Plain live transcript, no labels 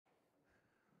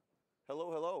Hello,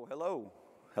 hello, hello,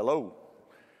 hello.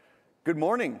 Good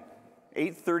morning,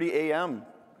 8:30 a.m.,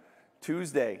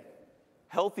 Tuesday.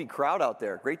 Healthy crowd out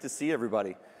there. Great to see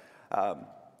everybody.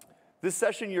 This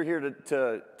session you're here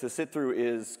to sit through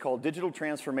is called Digital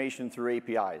Transformation Through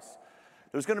APIs.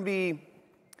 There's going to be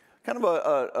kind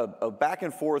of a back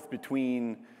and forth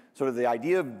between sort of the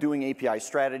idea of doing API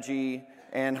strategy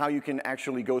and how you can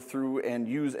actually go through and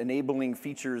use enabling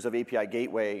features of API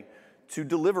Gateway to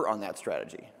deliver on that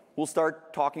strategy. We'll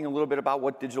start talking a little bit about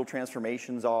what digital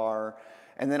transformations are,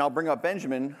 and then I'll bring up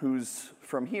Benjamin, who's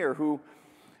from here, who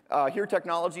Here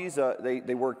Technologies,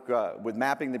 they work with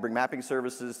mapping. They bring mapping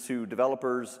services to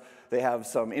developers. They have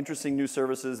some interesting new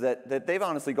services that they've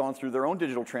honestly gone through their own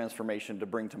digital transformation to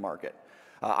bring to market.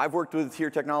 I've worked with Here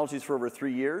Technologies for over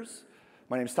 3 years.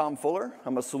 My name's Tom Fuller.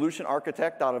 I'm a solution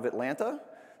architect out of Atlanta.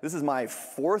 This is my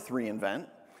 4th reInvent.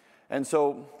 And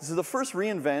so this is the first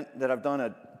reInvent that I've done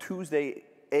a Tuesday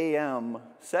AM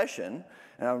session,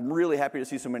 and I'm really happy to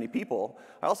see so many people.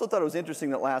 I also thought it was interesting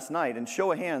that last night, and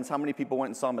show of hands, how many people went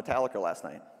and saw Metallica last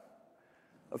night?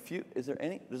 A few? Is there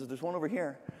any? There's one over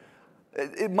here.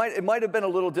 It might have been a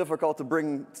little difficult to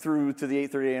bring through to the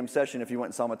 8:30 a.m. session if you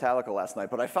went and saw Metallica last night,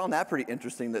 but I found that pretty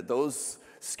interesting that those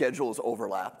schedules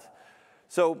overlapped.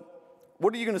 So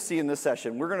what are you going to see in this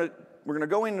session? We're going to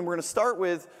go in and we're going to start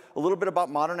with a little bit about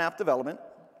modern app development.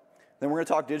 Then we're going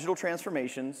to talk digital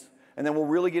transformations. And then we'll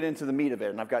really get into the meat of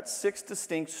it. And I've got 6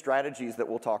 distinct strategies that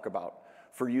we'll talk about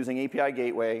for using API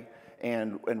Gateway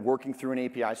and working through an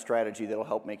API strategy that'll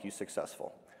help make you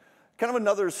successful. Kind of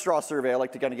another straw survey. I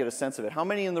like to kind of get a sense of it. How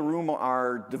many in the room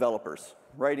are developers,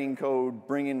 writing code,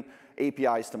 bringing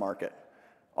APIs to market?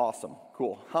 Awesome,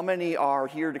 cool. How many are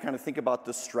here to kind of think about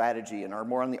the strategy and are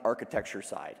more on the architecture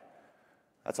side?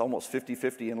 That's almost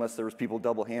 50-50 unless there was people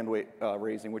double hand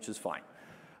raising, which is fine.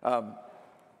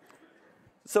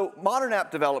 So modern app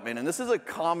development, and this is a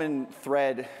common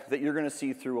thread that you're going to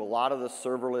see through a lot of the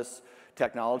serverless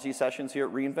technology sessions here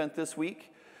at reInvent this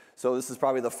week. So this is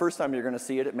probably the first time you're going to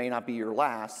see it. It may not be your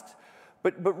last.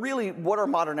 But really, what are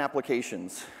modern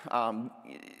applications?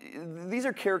 These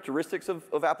are characteristics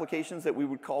of applications that we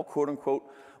would call, quote unquote,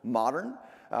 modern.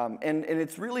 And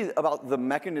it's really about the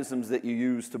mechanisms that you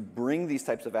use to bring these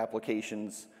types of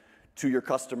applications to your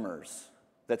customers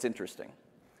that's interesting,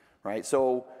 right?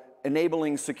 So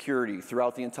enabling security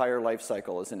throughout the entire life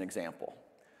cycle is an example.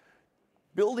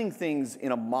 Building things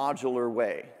in a modular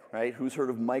way, right? Who's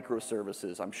heard of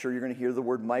microservices? I'm sure you're going to hear the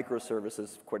word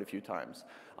microservices quite a few times.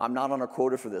 I'm not on a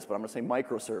quota for this, but I'm going to say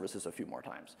microservices a few more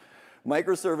times.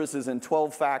 Microservices and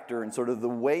 12-factor and sort of the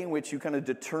way in which you kind of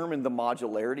determine the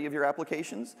modularity of your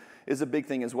applications is a big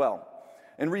thing as well.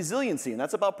 And resiliency, and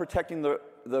that's about protecting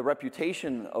the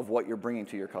reputation of what you're bringing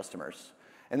to your customers.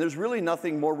 And there's really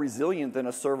nothing more resilient than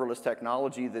a serverless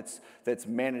technology that's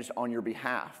managed on your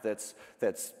behalf, that's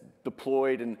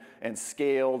deployed and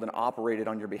scaled and operated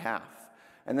on your behalf.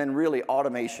 And then really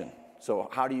automation. So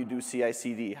how do you do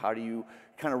CI/CD? How do you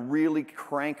kind of really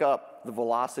crank up the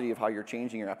velocity of how you're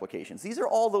changing your applications? These are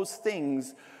all those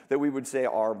things that we would say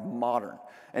are modern.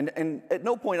 And at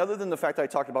no point, other than the fact that I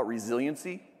talked about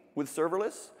resiliency with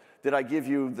serverless, did I give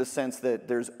you the sense that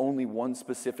there's only one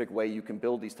specific way you can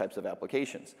build these types of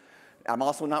applications. I'm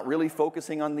also not really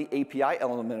focusing on the API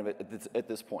element of it at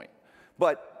this point.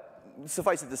 But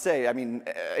suffice it to say, I mean,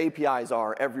 APIs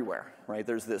are everywhere, right?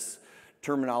 There's this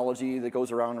terminology that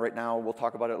goes around right now, we'll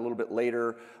talk about it a little bit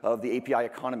later, of the API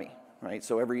economy, right?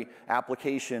 So every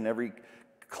application, every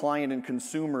client and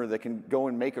consumer that can go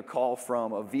and make a call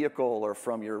from a vehicle or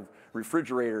from your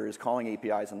refrigerator is calling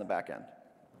APIs on the back end.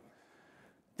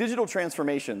 Digital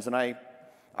transformations, and I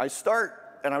was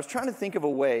trying to think of a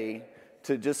way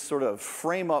to just sort of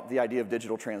frame up the idea of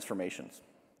digital transformations.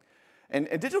 And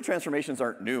digital transformations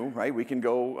aren't new, right? We can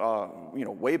go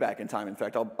way back in time. In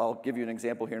fact, I'll give you an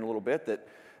example here in a little bit that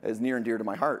is near and dear to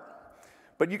my heart.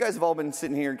 But you guys have all been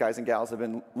sitting here, guys and gals, have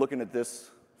been looking at this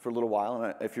for a little while.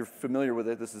 And if you're familiar with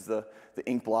it, this is the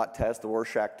ink blot test, the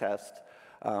Rorschach test.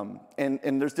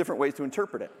 And there's different ways to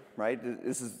interpret it, right?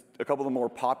 This is a couple of the more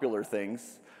popular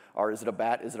things. Is it a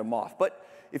bat? Is it a moth? But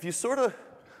if you sort of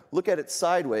look at it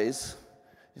sideways,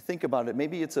 you think about it,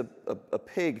 maybe it's a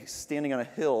pig standing on a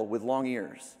hill with long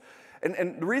ears.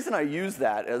 And the reason I use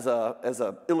that as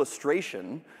a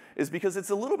illustration is because it's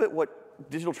a little bit what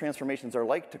digital transformations are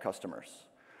like to customers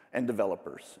and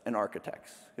developers and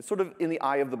architects. It's sort of in the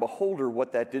eye of the beholder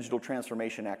what that digital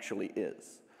transformation actually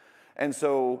is. And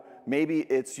so maybe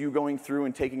it's you going through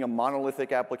and taking a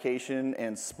monolithic application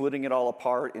and splitting it all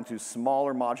apart into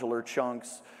smaller modular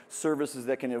chunks, services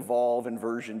that can evolve and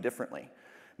version differently.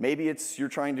 Maybe it's you're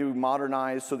trying to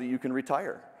modernize so that you can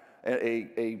retire.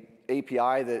 a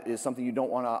API that is something you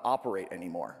don't want to operate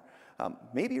anymore.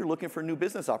 Maybe you're looking for new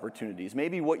business opportunities.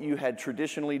 Maybe what you had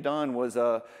traditionally done was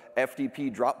a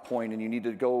FTP drop point and you need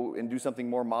to go and do something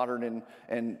more modern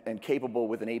and capable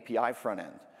with an API front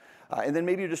end. And then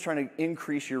maybe you're just trying to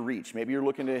increase your reach. Maybe you're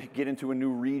looking to get into a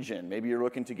new region. Maybe you're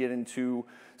looking to get into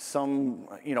some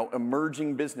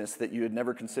emerging business that you had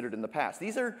never considered in the past.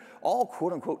 These are all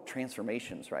quote unquote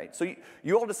transformations, right? So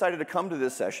you all decided to come to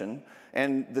this session,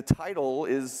 and the title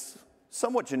is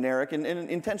somewhat generic and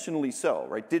intentionally so,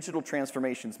 right? Digital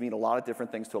transformations mean a lot of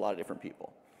different things to a lot of different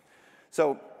people.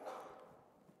 So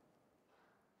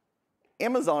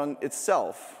Amazon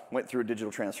itself went through a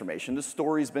digital transformation. This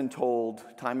story's been told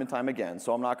time and time again,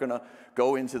 so I'm not going to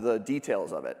go into the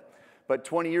details of it. But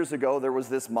 20 years ago, there was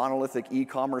this monolithic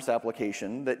e-commerce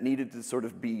application that needed to sort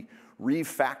of be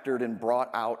refactored and brought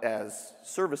out as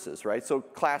services, right? So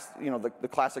the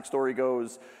classic story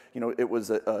goes, it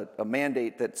was a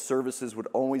mandate that services would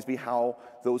always be how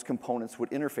those components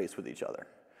would interface with each other.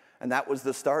 And that was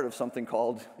the start of something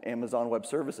called Amazon Web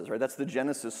Services, right? That's the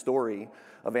genesis story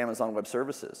of Amazon Web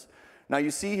Services. Now you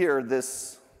see here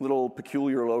this little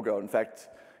peculiar logo. In fact,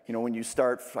 when I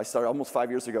started almost 5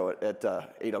 years ago at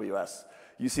AWS.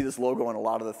 You see this logo on a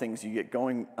lot of the things you get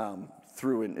going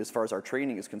through as far as our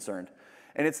training is concerned.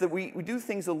 And it's that we do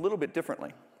things a little bit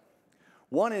differently.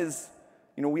 One is,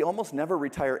 we almost never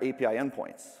retire API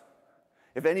endpoints.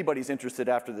 If anybody's interested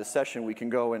after this session, we can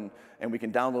go and we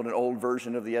can download an old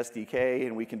version of the SDK,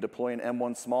 and we can deploy an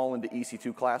M1 small into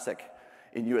EC2 Classic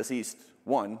in US East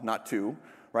 1, not 2,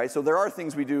 right? So there are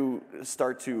things we do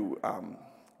start to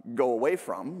go away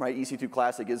from, right? EC2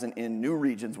 Classic isn't in new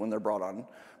regions when they're brought on,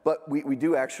 but we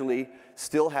do actually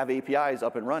still have APIs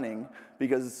up and running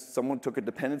because someone took a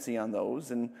dependency on those,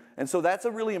 and so that's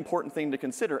a really important thing to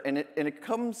consider, and it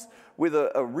comes with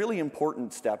a really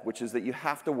important step, which is that you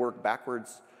have to work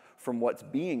backwards from what's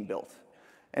being built.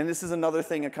 And this is another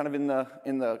thing kind of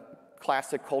in the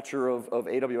classic culture of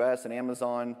AWS and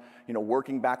Amazon,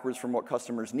 working backwards from what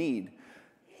customers need.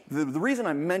 The reason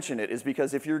I mention it is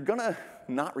because if you're gonna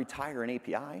not retire an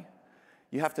API,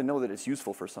 you have to know that it's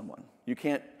useful for someone. You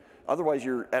can't, otherwise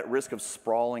you're at risk of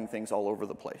sprawling things all over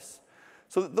the place.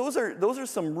 So those are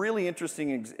some really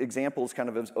interesting examples kind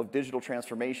of digital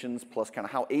transformations, plus kind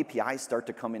of how APIs start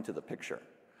to come into the picture.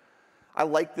 I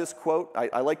like this quote.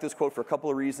 I like this quote for a couple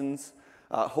of reasons.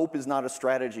 Hope is not a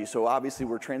strategy. So obviously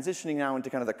we're transitioning now into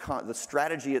kind of the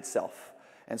strategy itself.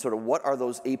 And sort of what are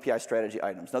those API strategy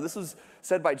items? Now this was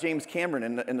said by James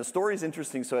Cameron, and the story is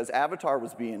interesting. So as Avatar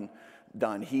was being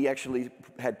done, he actually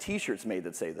had T-shirts made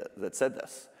that said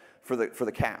this for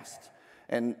the cast.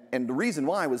 And the reason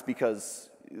why was because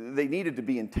they needed to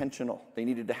be intentional. They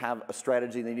needed to have a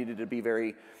strategy. They needed to be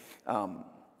very,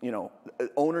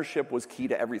 ownership was key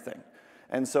to everything.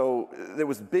 And so there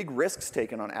was big risks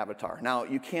taken on Avatar. Now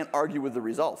you can't argue with the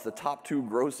results. The top 2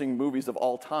 grossing movies of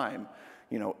all time,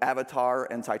 Avatar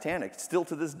and Titanic, still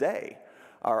to this day,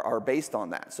 are based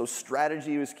on that. So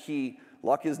strategy is key.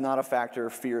 Luck is not a factor.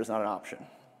 Fear is not an option.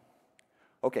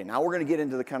 Okay, now we're going to get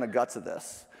into the kind of guts of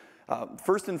this.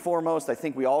 First and foremost, I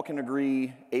think we all can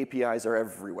agree APIs are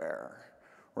everywhere,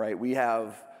 right? We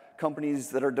have companies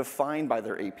that are defined by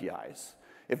their APIs.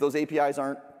 If those APIs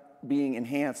aren't being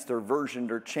enhanced or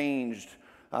versioned or changed,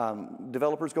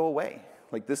 developers go away.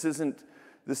 Like this isn't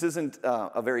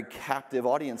a very captive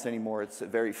audience anymore. It's a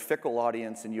very fickle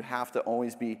audience, and you have to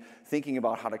always be thinking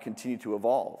about how to continue to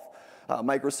evolve.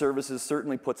 Microservices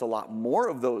certainly puts a lot more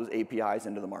of those APIs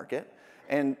into the market.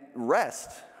 And REST,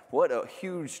 what a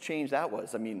huge change that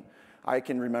was. I mean, I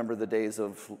can remember the days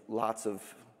of lots of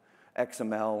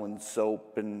XML and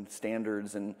SOAP and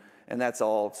standards, and that's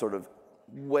all sort of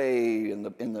way in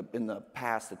the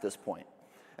past at this point.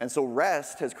 And so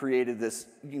REST has created this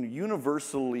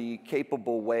universally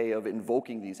capable way of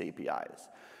invoking these APIs.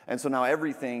 And so now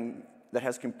everything that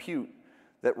has compute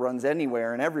that runs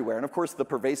anywhere and everywhere, and of course the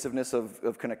pervasiveness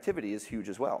of connectivity is huge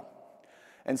as well.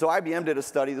 And so IBM did a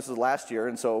study, this was last year,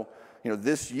 and so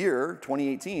this year,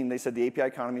 2018, they said the API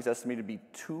economy is estimated to be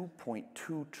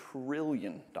 $2.2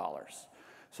 trillion.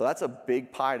 So that's a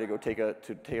big pie to go take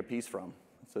a piece from.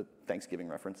 It's a Thanksgiving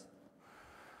reference.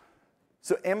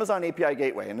 So Amazon API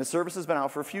Gateway, and the service has been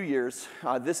out for a few years.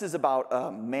 This is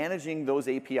about managing those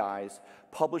APIs,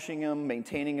 publishing them,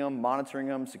 maintaining them, monitoring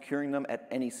them, securing them at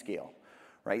any scale,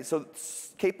 right? So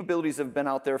capabilities have been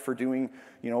out there for doing,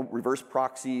 reverse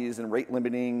proxies and rate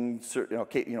limiting,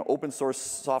 open source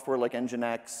software like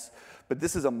Nginx, but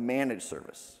this is a managed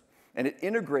service. And it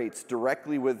integrates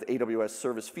directly with AWS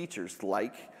service features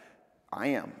like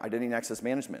IAM, identity and access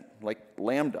management, like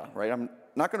Lambda, right? I'm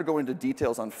not going to go into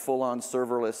details on full-on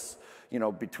serverless,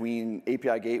 between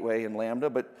API Gateway and Lambda,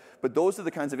 but those are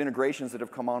the kinds of integrations that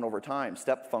have come on over time,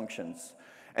 step functions.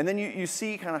 And then you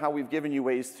see kind of how we've given you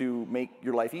ways to make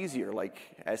your life easier, like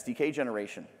SDK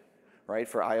generation, right,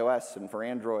 for iOS and for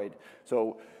Android.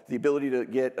 So the ability to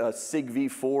get a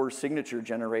SIG-v4 signature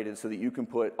generated so that you can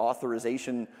put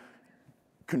authorization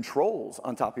controls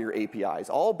on top of your APIs,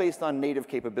 all based on native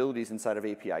capabilities inside of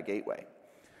API Gateway.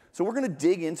 So we're going to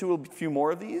dig into a few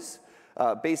more of these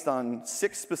based on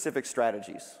 6 specific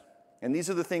strategies. And these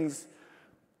are the things,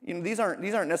 these aren't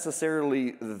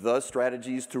necessarily the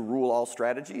strategies to rule all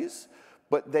strategies,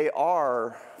 but they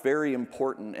are very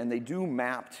important, and they do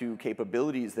map to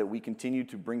capabilities that we continue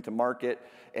to bring to market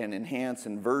and enhance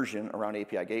and version around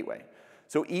API Gateway.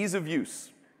 So ease of use.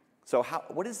 So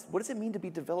what does it mean to be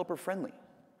developer friendly?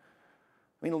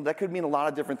 That could mean a lot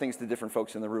of different things to different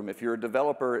folks in the room. If you're a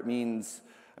developer, it means,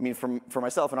 for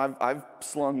myself, and I've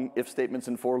slung if statements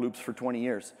and for loops for 20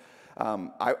 years.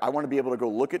 I want to be able to go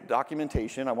look at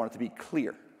documentation. I want it to be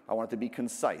clear. I want it to be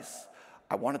concise.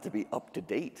 I want it to be up to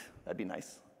date. That'd be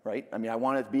nice, right? I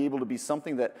want it to be able to be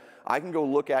something that I can go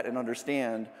look at and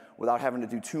understand without having to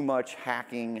do too much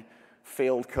hacking,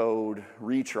 failed code,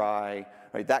 retry,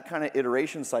 right? That kind of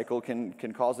iteration cycle can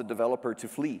cause a developer to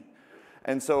flee.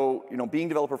 And so, being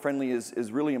developer friendly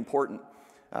is really important.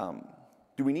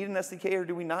 Do we need an SDK or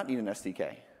do we not need an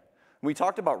SDK? We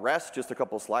talked about REST just a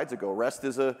couple of slides ago. REST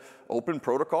is an open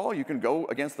protocol. You can go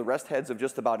against the REST heads of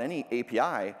just about any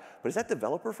API, but is that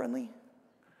developer friendly?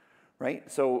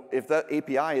 Right? So if that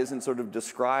API isn't sort of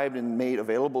described and made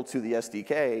available to the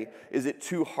SDK, is it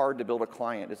too hard to build a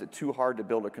client? Is it too hard to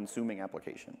build a consuming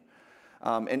application?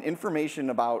 And information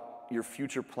about your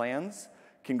future plans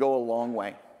can go a long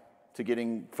way to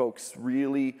getting folks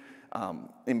really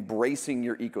embracing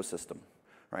your ecosystem,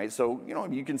 right? So,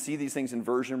 you can see these things in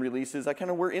version releases.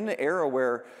 We're in the era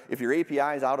where if your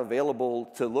API is out available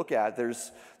to look at,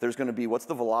 there's going to be what's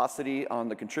the velocity on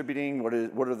the contributing, what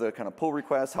are the kind of pull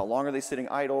requests, how long are they sitting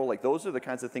idle? Like those are the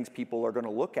kinds of things people are going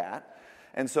to look at.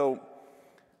 And so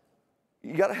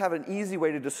you got to have an easy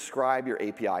way to describe your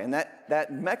API. And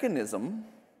that mechanism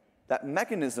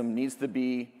needs to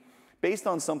be based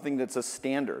on something that's a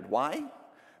standard. Why?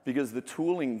 Because the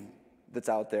tooling that's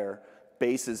out there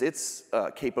bases its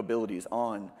capabilities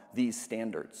on these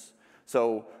standards.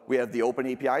 So we have the Open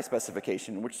API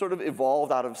specification, which sort of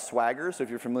evolved out of Swagger. So if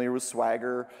you're familiar with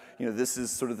Swagger, this is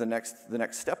sort of the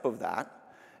next step of that.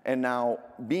 And now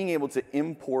being able to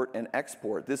import and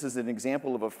export, this is an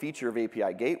example of a feature of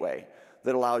API Gateway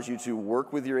that allows you to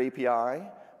work with your API,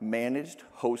 managed,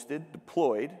 hosted,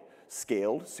 deployed,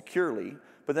 scaled securely,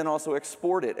 but then also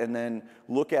export it and then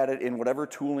look at it in whatever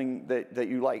tooling that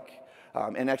you like.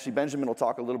 And actually, Benjamin will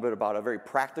talk a little bit about a very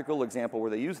practical example where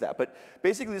they use that. But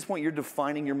basically, at this point, you're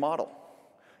defining your model.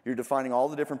 You're defining all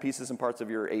the different pieces and parts of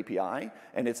your API,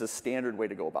 and it's a standard way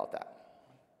to go about that.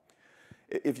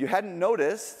 If you hadn't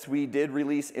noticed, we did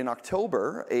release in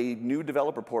October a new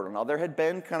developer portal. Now, there had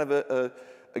been kind of a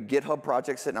GitHub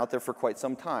project sitting out there for quite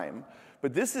some time,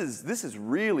 but this is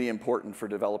really important for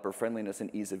developer friendliness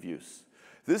and ease of use.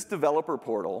 This developer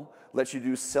portal lets you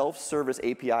do self-service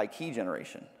API key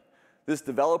generation. This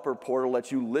developer portal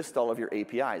lets you list all of your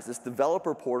APIs. This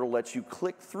developer portal lets you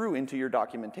click through into your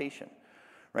documentation,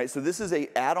 right? So this is an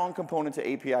add-on component to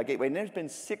API Gateway, and there's been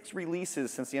 6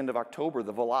 releases since the end of October.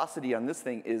 The velocity on this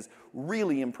thing is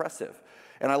really impressive.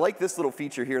 And I like this little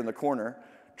feature here in the corner,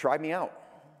 try me out.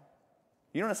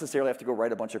 You don't necessarily have to go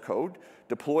write a bunch of code.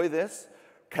 Deploy this,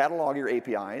 catalog your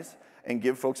APIs, and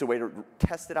give folks a way to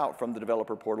test it out from the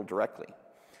developer portal directly.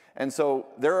 And so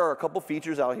there are a couple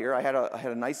features out here. I had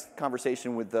a nice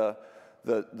conversation with the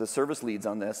service leads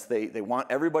on this. They want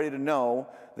everybody to know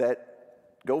that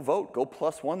go vote, go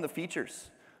 +1 the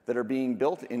features that are being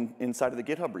built inside of the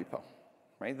GitHub repo.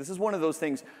 Right? This is one of those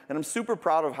things, and I'm super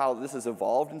proud of how this has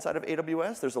evolved inside of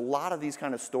AWS. There's a lot of these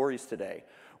kind of stories today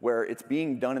where it's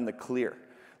being done in the clear.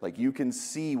 Like you can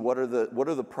see what are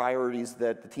the priorities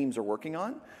that the teams are working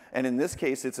on. And in this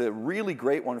case, it's a really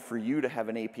great one for you to have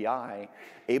an API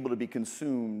able to be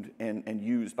consumed and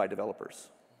used by developers.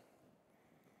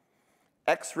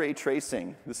 X-ray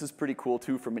tracing. This is pretty cool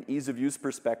too from an ease of use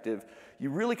perspective.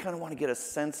 You really kind of want to get a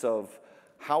sense of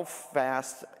how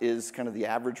fast is kind of the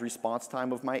average response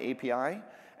time of my API.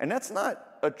 And that's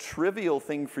not a trivial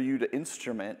thing for you to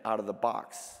instrument out of the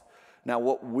box. Now,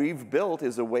 what we've built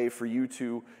is a way for you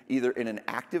to, either in an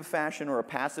active fashion or a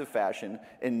passive fashion,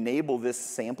 enable this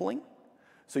sampling.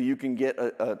 So you can get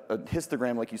a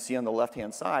histogram like you see on the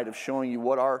left-hand side of showing you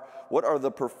what are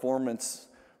the performance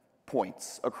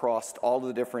points across all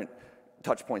the different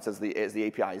touch points as the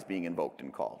API is being invoked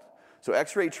and called. So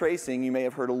X-ray tracing, you may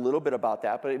have heard a little bit about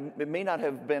that, but it may not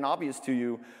have been obvious to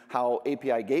you how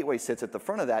API Gateway sits at the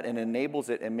front of that and enables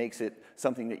it and makes it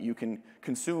something that you can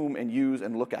consume and use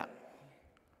and look at.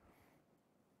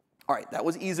 All right, that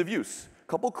was ease of use. A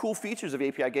couple cool features of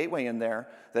API Gateway in there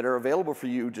that are available for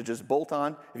you to just bolt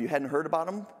on. If you hadn't heard about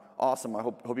them, awesome. I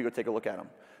hope you go take a look at them.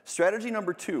 Strategy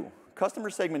number 2, customer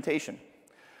segmentation.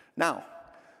 Now,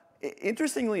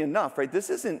 interestingly enough, right, this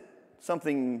isn't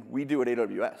something we do at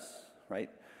AWS, right?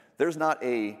 There's not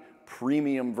a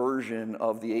premium version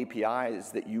of the APIs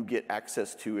that you get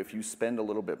access to if you spend a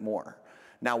little bit more.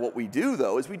 Now, what we do,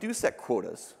 though, is we do set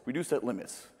quotas. We do set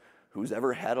limits. Who's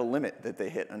ever had a limit that they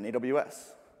hit on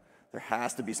AWS? There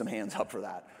has to be some hands up for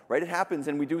that, right? It happens,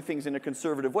 and we do things in a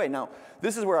conservative way. Now,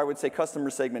 this is where I would say customer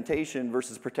segmentation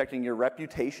versus protecting your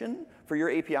reputation for your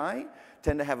API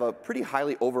tend to have a pretty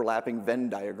highly overlapping Venn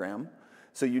diagram.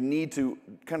 So you need to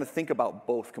kind of think about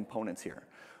both components here.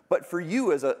 But for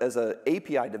you as an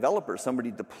API developer,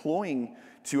 somebody deploying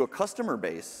to a customer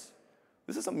base,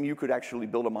 this is something you could actually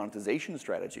build a monetization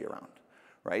strategy around,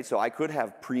 right? So I could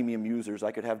have premium users.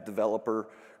 I could have developer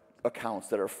accounts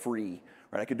that are free,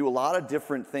 right? I could do a lot of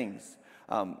different things.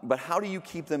 But how do you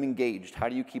keep them engaged? How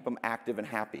do you keep them active and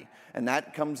happy? And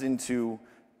that comes into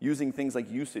using things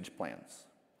like usage plans.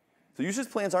 So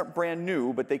usage plans aren't brand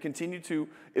new, but they continue to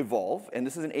evolve. And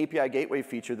this is an API Gateway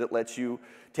feature that lets you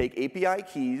take API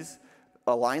keys,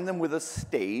 align them with a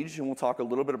stage, and we'll talk a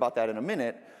little bit about that in a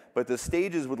minute. But the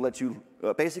stages would let you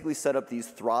basically set up these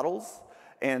throttles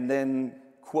and then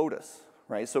quotas,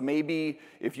 right? So maybe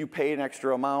if you pay an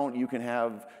extra amount, you can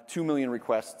have 2 million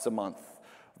requests a month,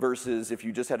 versus if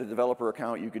you just had a developer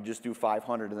account, you could just do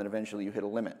 500 and then eventually you hit a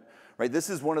limit, right? This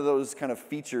is one of those kind of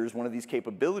features, one of these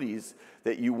capabilities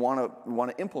that you want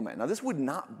to implement. Now, this would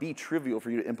not be trivial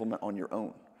for you to implement on your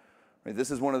own, right?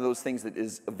 This is one of those things that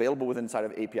is available inside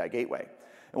of API Gateway.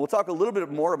 And we'll talk a little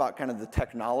bit more about kind of the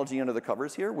technology under the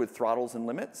covers here with throttles and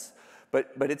limits.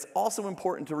 But it's also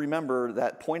important to remember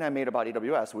that point I made about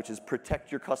AWS, which is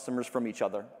protect your customers from each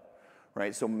other,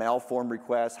 right? So malform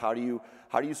requests, how do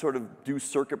you sort of do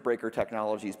circuit breaker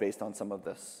technologies based on some of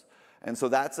this? And so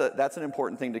that's an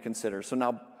important thing to consider. So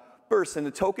now, bursts, and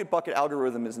the token bucket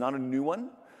algorithm is not a new one,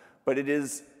 but it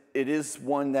is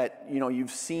one that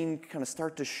you've seen kind of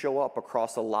start to show up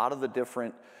across a lot of the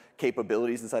different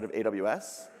capabilities inside of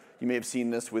AWS. You may have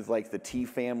seen this with like the T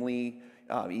family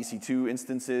EC2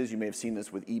 instances. You may have seen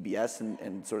this with EBS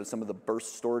and sort of some of the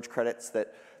burst storage credits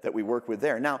that we work with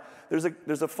there. Now, there's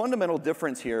a fundamental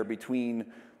difference here between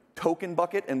token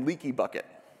bucket and leaky bucket.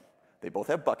 They both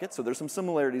have buckets, so there's some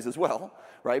similarities as well,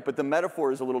 right? But the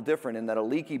metaphor is a little different in that a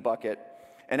leaky bucket,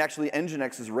 and actually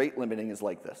Nginx's rate limiting is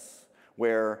like this,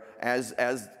 where as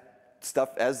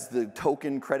the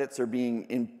token credits are being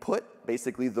input,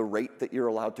 basically the rate that you're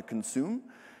allowed to consume,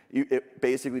 it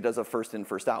basically does a first in,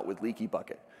 first out with leaky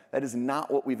bucket. That is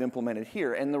not what we've implemented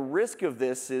here, and the risk of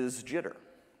this is jitter,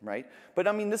 right? But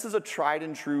I mean, this is a tried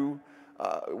and true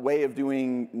way of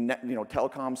doing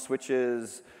telecom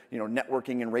switches,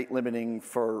 networking and rate limiting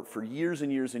for years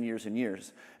and years and years and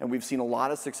years. And we've seen a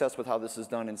lot of success with how this is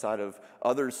done inside of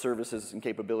other services and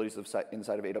capabilities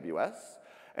inside of AWS.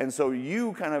 And so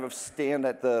you kind of stand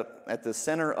at the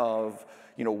center of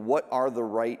what are the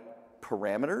right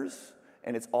parameters,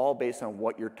 and it's all based on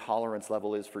what your tolerance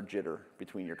level is for jitter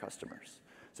between your customers.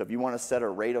 So if you want to set a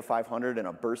rate of 500 and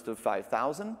a burst of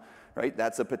 5,000, right,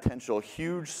 that's a potential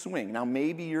huge swing. Now,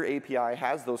 maybe your API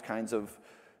has those kinds of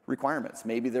requirements.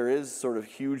 Maybe there is sort of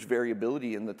huge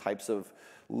variability in the types of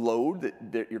load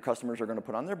that your customers are going to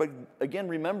put on there. But again,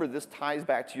 remember, this ties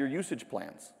back to your usage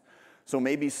plans. So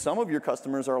maybe some of your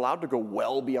customers are allowed to go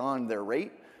well beyond their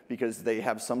rate because they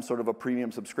have some sort of a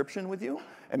premium subscription with you,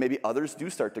 and maybe others do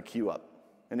start to queue up,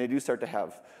 and they do start to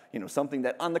have something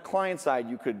that on the client side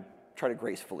you could try to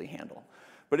gracefully handle.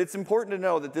 But it's important to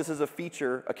know that this is a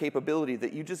feature, a capability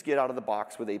that you just get out of the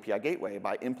box with API Gateway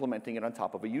by implementing it on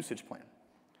top of a usage plan.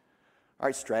 All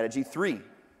right, strategy 3,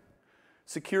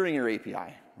 securing your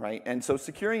API, right? And so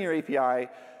securing your API,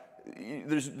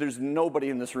 there's nobody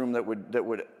in this room that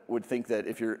would think that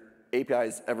if your API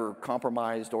is ever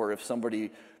compromised or if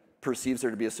somebody perceives there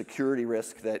to be a security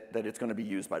risk that it's going to be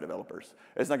used by developers.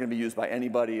 It's not going to be used by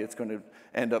anybody. It's going to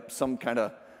end up some kind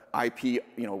of IP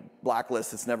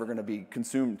blacklist. It's never going to be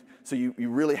consumed. So you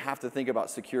really have to think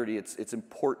about security. It's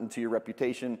important to your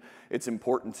reputation. It's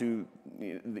important to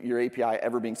your API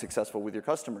ever being successful with your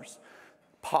customers.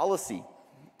 Policy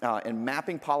and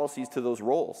mapping policies to those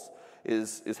roles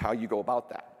is how you go about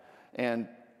that. And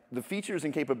the features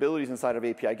and capabilities inside of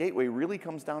API Gateway really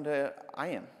comes down to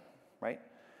IAM, right?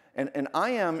 And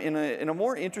IAM in a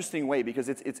more interesting way because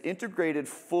it's integrated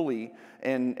fully,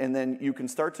 and then you can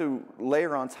start to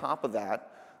layer on top of that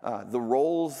the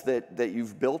roles that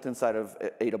you've built inside of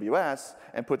AWS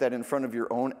and put that in front of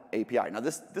your own API. Now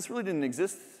this really didn't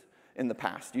exist in the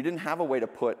past. You didn't have a way to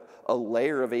put a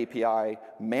layer of API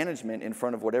management in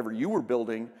front of whatever you were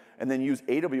building and then use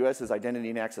AWS's identity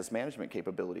and access management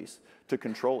capabilities to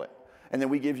control it. And then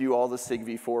we give you all the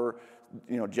SigV4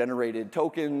 generated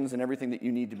tokens and everything that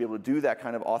you need to be able to do that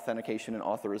kind of authentication and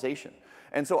authorization.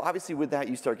 And so obviously with that,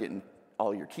 you start getting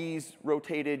all your keys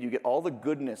rotated. You get all the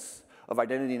goodness of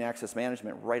identity and access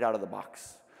management right out of the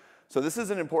box. So this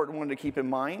is an important one to keep in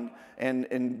mind,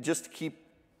 and just keep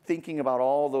thinking about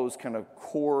all those kind of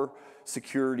core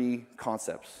security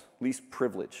concepts, least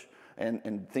privilege,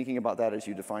 and thinking about that as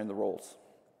you define the roles.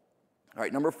 All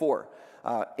right, number 4,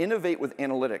 innovate with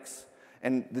analytics.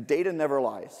 And the data never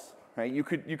lies, right? You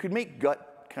could make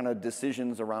gut kind of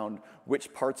decisions around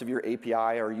which parts of your API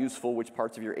are useful, which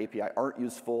parts of your API aren't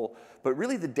useful, but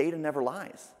really the data never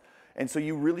lies. And so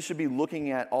you really should be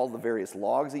looking at all the various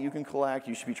logs that you can collect.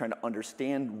 You should be trying to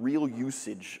understand real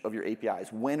usage of your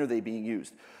APIs. When are they being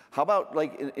used? How about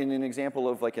like in an example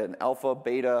of like an alpha,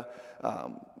 beta,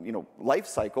 life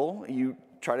cycle, you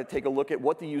try to take a look at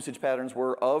what the usage patterns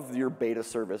were of your beta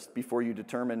service before you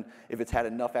determine if it's had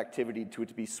enough activity to it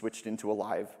to be switched into a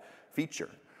live feature.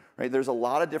 Right? There's a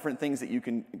lot of different things that you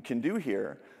can do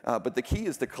here, but the key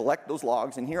is to collect those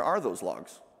logs, and here are those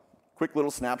logs. Quick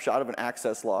little snapshot of an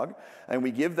access log, and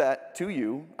we give that to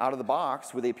you out of the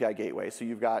box with API Gateway. So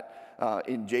you've got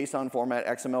in JSON format,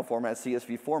 XML format,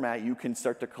 CSV format, you can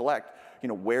start to collect,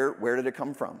 where did it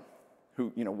come from?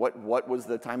 What was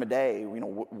the time of day?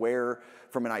 Where,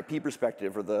 from an IP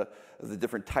perspective, or the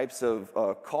different types of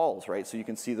calls, right? So you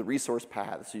can see the resource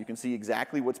paths, so you can see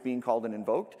exactly what's being called and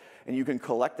invoked, and you can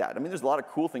collect that. I mean, there's a lot of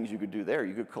cool things you could do there.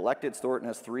 You could collect it, store it in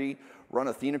S3, run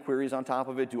Athena queries on top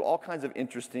of it, do all kinds of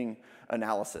interesting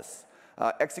analysis.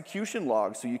 Execution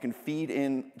logs, so you can feed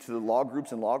in to the log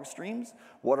groups and log streams.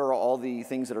 What are all the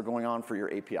things that are going on for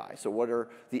your API? So what are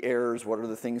the errors? What are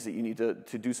the things that you need to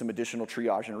do some additional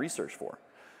triage and research for?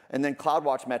 And then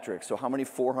CloudWatch metrics, so how many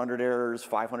 400 errors,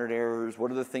 500 errors,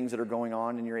 what are the things that are going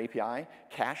on in your API?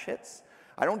 Cache hits.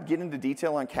 I don't get into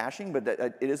detail on caching, but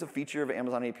it is a feature of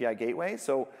Amazon API Gateway.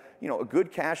 So a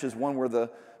good cache is one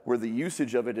where the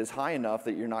usage of it is high enough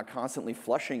that you're not constantly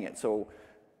flushing it. So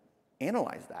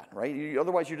analyze that, right?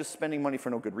 Otherwise, you're just spending money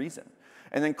for no good reason.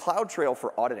 And then CloudTrail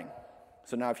for auditing.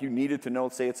 So now if you needed to know,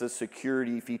 say it's a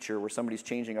security feature where somebody's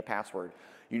changing a password,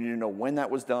 you need to know when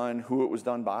that was done, who it was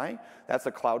done by. That's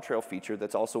a CloudTrail feature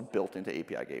that's also built into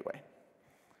API Gateway.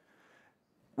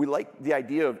 We like the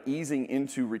idea of easing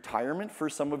into retirement for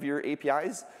some of your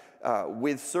APIs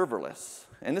with serverless.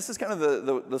 And this is kind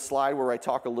of the slide where I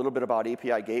talk a little bit about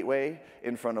API Gateway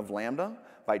in front of Lambda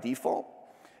by default.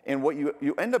 And what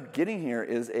you end up getting here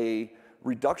is a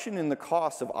reduction in the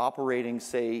cost of operating,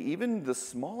 say, even the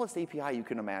smallest API you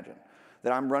can imagine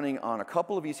that I'm running on a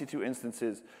couple of EC2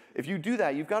 instances. If you do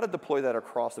that, you've got to deploy that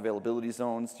across availability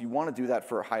zones. You want to do that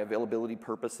for high availability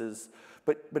purposes.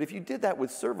 But if you did that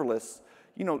with serverless,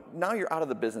 now you're out of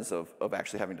the business of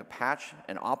actually having to patch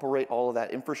and operate all of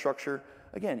that infrastructure.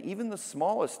 Again, even the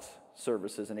smallest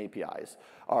services and APIs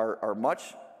are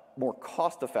much more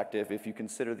cost-effective if you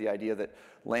consider the idea that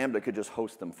Lambda could just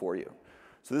host them for you.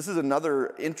 So this is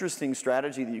another interesting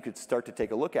strategy that you could start to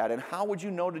take a look at. And how would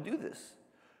you know to do this?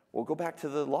 Well, go back to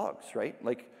the logs, right?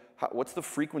 Like, what's the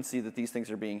frequency that these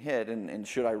things are being hit, and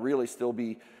should I really still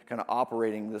be kind of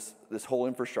operating this whole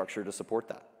infrastructure to support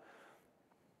that?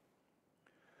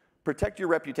 Protect your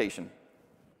reputation.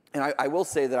 And I will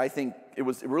say that I think it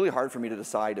was really hard for me to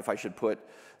decide if I should put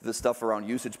the stuff around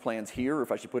usage plans here or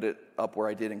if I should put it up where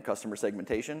I did in customer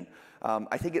segmentation.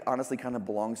 I think it honestly kind of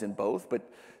belongs in both. But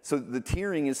so the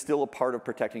tiering is still a part of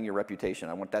protecting your reputation.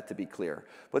 I want that to be clear.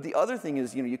 But the other thing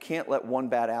is, you can't let one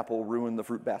bad apple ruin the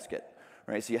fruit basket.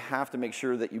 Right? So you have to make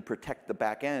sure that you protect the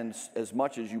back end as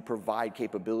much as you provide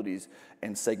capabilities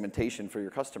and segmentation for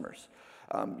your customers.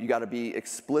 You got to be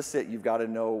explicit. You've got to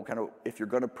know kind of if you're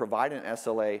going to provide an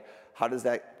SLA, how does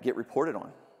that get reported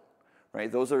on? Right?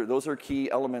 Those are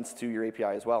key elements to your API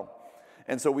as well.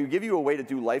 And so we give you a way to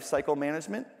do lifecycle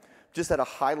management, just at a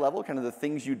high level, kind of the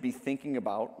things you'd be thinking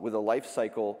about with a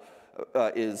lifecycle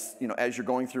is, as you're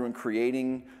going through and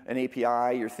creating an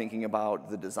API, you're thinking about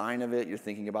the design of it, you're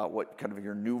thinking about what kind of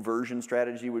your new version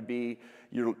strategy would be,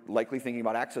 you're likely thinking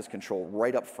about access control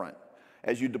right up front.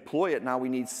 As you deploy it, now we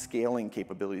need scaling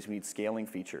capabilities, we need scaling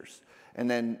features. And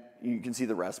then you can see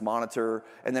the rest, monitor,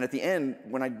 and then at the end,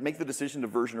 when I make the decision to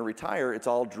version or retire, it's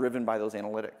all driven by those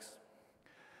analytics.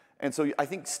 And so I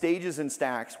think stages and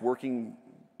stacks working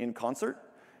in concert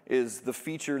is the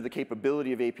feature, the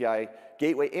capability of API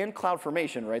Gateway and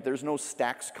CloudFormation, right? There's no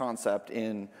stacks concept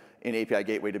in API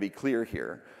Gateway, to be clear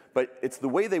here. But it's the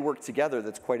way they work together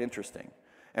that's quite interesting.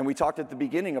 And we talked at the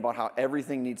beginning about how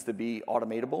everything needs to be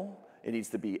automatable. It needs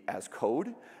to be as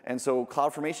code. And so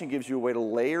CloudFormation gives you a way to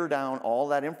layer down all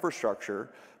that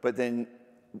infrastructure, but then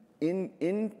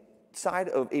inside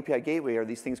of API Gateway are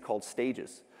these things called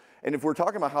stages. And if we're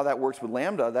talking about how that works with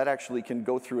Lambda, that actually can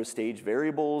go through a stage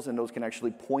variables, and those can actually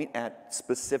point at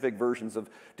specific versions of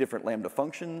different Lambda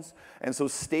functions. And so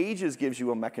stages gives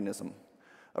you a mechanism,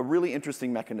 a really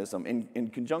interesting mechanism in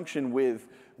conjunction with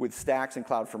stacks and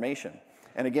CloudFormation.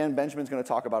 And again, Benjamin's going to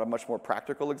talk about a much more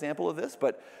practical example of this,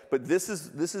 but this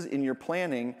is in your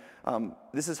planning.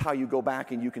 This is how you go back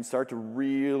and you can start to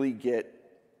really get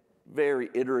very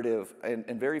iterative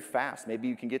and very fast. Maybe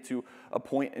you can get to a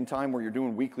point in time where you're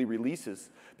doing weekly releases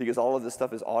because all of this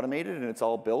stuff is automated and it's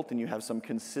all built and you have some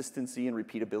consistency and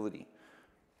repeatability.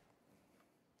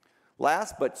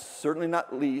 Last but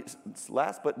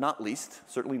not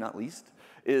least,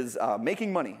 is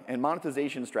making money and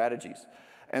monetization strategies.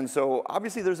 And so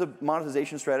obviously there's a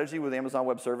monetization strategy with Amazon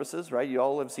Web Services, right? You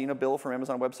all have seen a bill from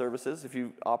Amazon Web Services if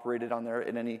you operated on there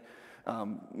in any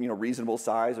reasonable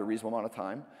size or reasonable amount of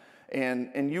time.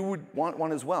 And you would want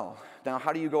one as well. Now,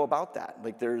 how do you go about that?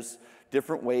 Like, there's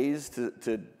different ways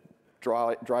to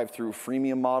drive through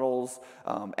freemium models,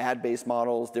 ad-based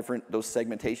models, those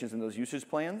segmentations and those usage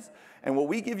plans. And what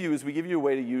we give you is we give you a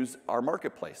way to use our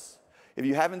marketplace. If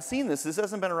you haven't seen this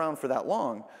hasn't been around for that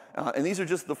long. And these are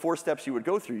just the 4 steps you would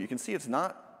go through. You can see it's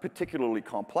not particularly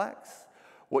complex.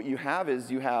 What you have is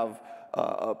you have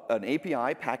an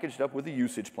API packaged up with a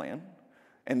usage plan.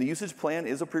 And the usage plan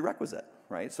is a prerequisite,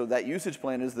 right? So that usage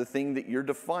plan is the thing that you're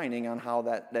defining on how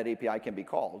that API can be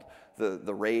called,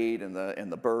 the RAID and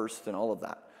the burst and all of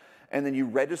that. And then you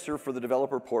register for the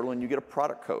developer portal and you get a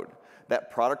product code. That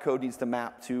product code needs to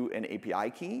map to an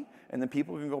API key, and then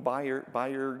people can go buy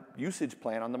your usage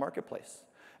plan on the marketplace.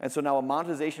 And so now a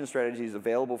monetization strategy is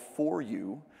available for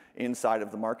you inside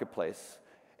of the marketplace,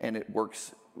 and it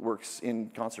works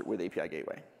in concert with API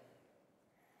Gateway.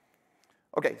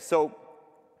 Okay, so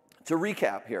to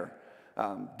recap here,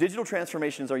 digital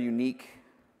transformations are unique.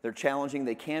 They're challenging.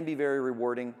 They can be very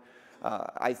rewarding.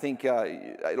 I think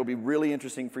it'll be really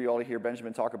interesting for you all to hear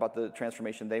Benjamin talk about the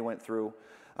transformation they went through.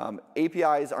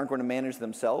 APIs aren't going to manage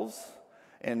themselves,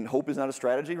 and hope is not a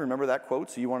strategy. Remember that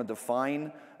quote? So you want to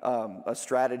define a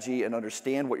strategy and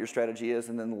understand what your strategy is,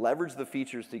 and then leverage the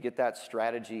features to get that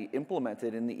strategy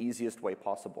implemented in the easiest way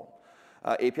possible.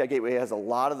 API Gateway has a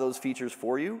lot of those features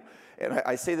for you. And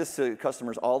I say this to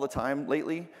customers all the time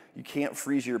lately. You can't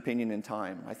freeze your opinion in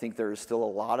time. I think there is still a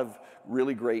lot of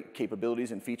really great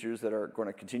capabilities and features that are going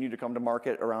to continue to come to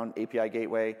market around API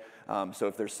Gateway. So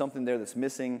if there's something there that's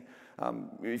missing,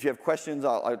 if you have questions,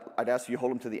 I'd ask you to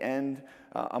hold them to the end.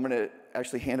 I'm going to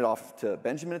actually hand it off to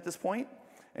Benjamin at this point,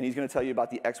 and he's going to tell you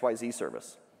about the XYZ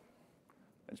service.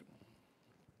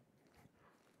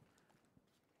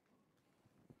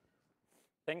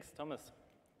 Thanks, Thomas.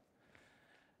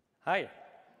 Hi,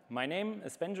 my name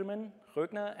is Benjamin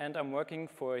Rögner, and I'm working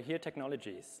for HERE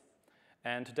Technologies.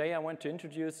 And today I want to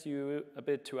introduce you a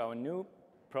bit to our new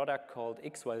product called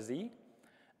XYZ,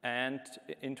 and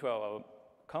into our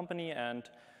company and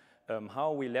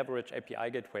how we leverage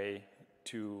API Gateway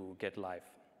to get live.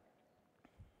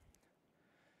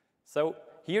 So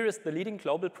HERE is the leading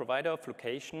global provider of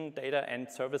location, data, and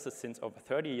services since over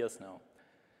 30 years now.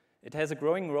 It has a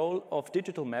growing role of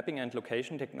digital mapping and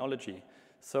location technology.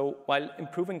 So while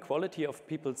improving quality of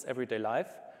people's everyday life,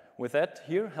 with that,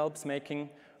 HERE helps making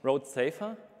roads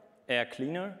safer, air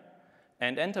cleaner,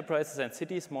 and enterprises and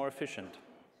cities more efficient.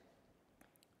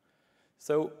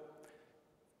 So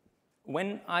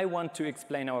when I want to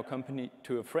explain our company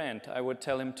to a friend, I would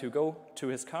tell him to go to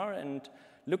his car and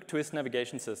look to his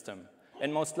navigation system.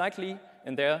 And most likely,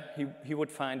 in there, he would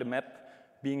find a map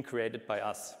being created by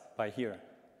us, by HERE.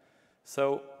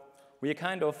 So we are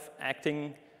kind of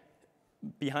acting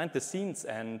behind the scenes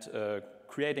and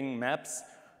creating maps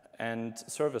and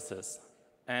services.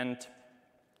 And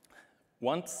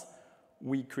once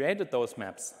we created those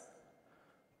maps,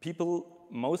 people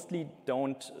mostly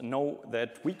don't know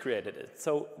that we created it.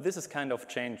 So this is kind of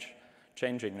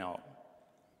changing now.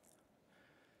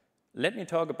 Let me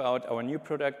talk about our new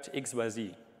product,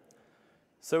 XYZ.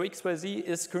 So XYZ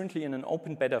is currently in an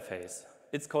open beta phase.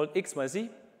 It's called XYZ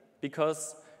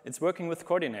because it's working with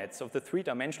coordinates of the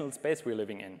 3-dimensional space we're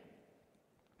living in.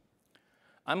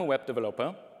 I'm a web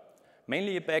developer,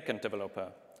 mainly a backend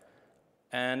developer.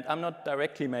 And I'm not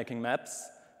directly making maps,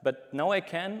 But now I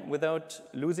can without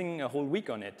losing a whole week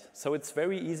on it. So it's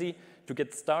very easy to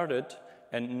get started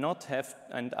and not have,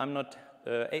 and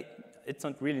it's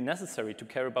not really necessary to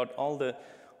care about all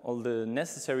the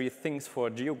necessary things for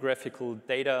geographical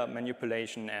data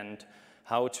manipulation and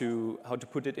how to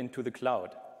put it into the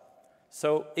cloud.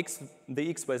 So the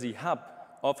XYZ Hub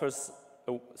offers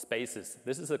spaces.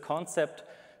 This is a concept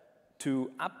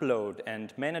to upload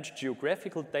and manage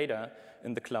geographical data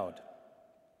in the cloud.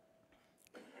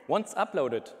 Once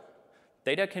uploaded,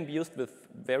 data can be used with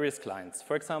various clients.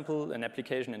 For example, an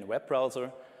application in a web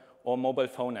browser or mobile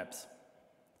phone apps.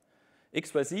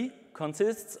 XYZ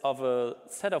consists of a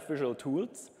set of visual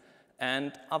tools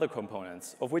and other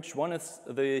components, of which one is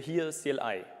the here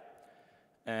CLI.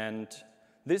 And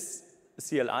this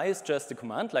CLI is just a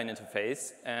command line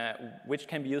interface which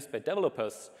can be used by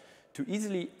developers to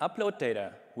easily upload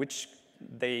data, which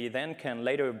they then can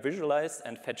later visualize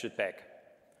and fetch it back.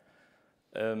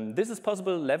 This is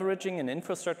possible leveraging an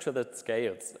infrastructure that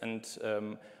scales,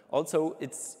 and also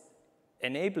it's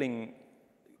enabling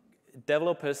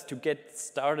developers to get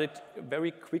started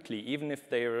very quickly, even if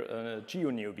they're a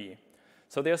geo newbie.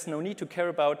 So there's no need to care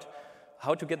about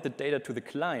how to get the data to the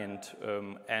client,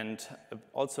 and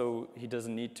also he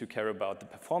doesn't need to care about the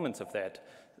performance of that,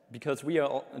 because we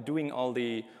are doing all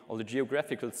the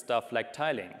geographical stuff like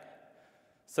tiling.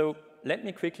 So let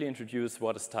me quickly introduce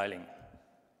what is tiling.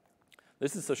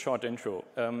 This is a short intro.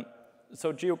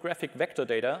 So geographic vector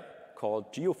data,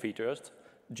 called geofeatures,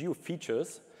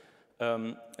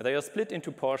 they are split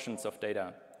into portions of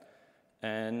data.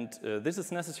 And this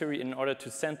is necessary in order to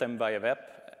send them via web,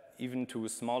 even to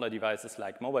smaller devices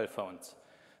like mobile phones.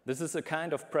 This is a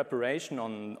kind of preparation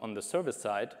on the service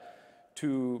side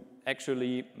to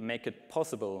actually make it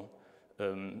possible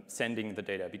sending the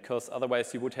data, because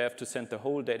otherwise you would have to send the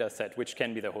whole data set, which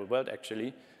can be the whole world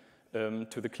actually,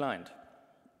 to the client.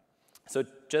 So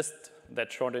just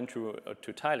that short intro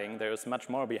to tiling, there is much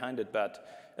more behind it, but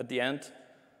at the end,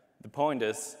 the point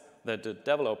is that the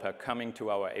developer coming to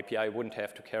our API wouldn't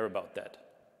have to care about that.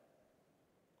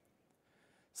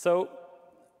 So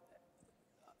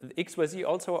XYZ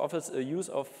also offers a use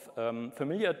of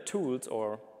familiar tools,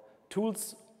 or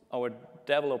tools our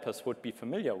developers would be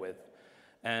familiar with.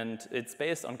 And it's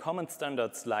based on common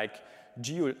standards like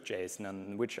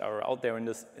GeoJSON, which are out there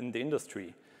in the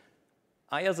industry.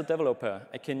 I, as a developer,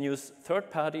 I can use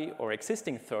third-party or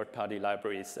existing third-party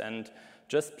libraries and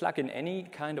just plug in any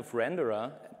kind of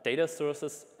renderer, data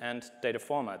sources, and data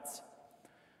formats.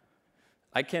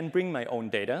 I can bring my own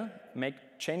data,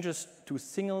 make changes to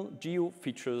single geo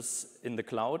features in the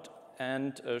cloud,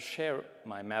 and share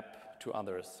my map to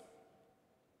others.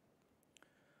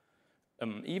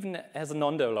 Even as a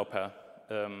non-developer,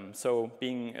 so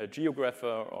being a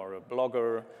geographer or a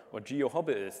blogger or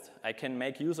geo-hobbyist, I can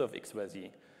make use of XYZ.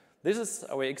 This is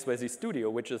our XYZ Studio,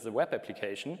 which is a web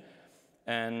application.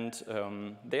 And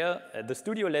the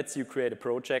studio lets you create a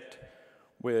project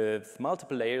with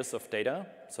multiple layers of data,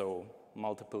 so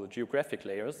multiple geographic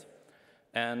layers.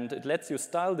 And it lets you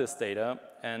style this data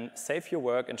and save your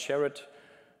work and share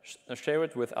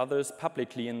it with others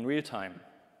publicly in real time.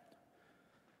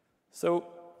 So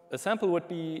a sample would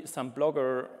be some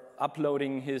blogger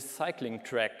uploading his cycling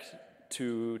track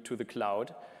to the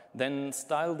cloud, then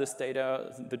style this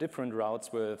data, the different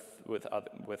routes with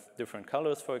different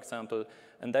colors, for example,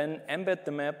 and then embed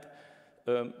the map,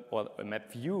 or a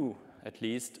map view at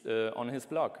least, on his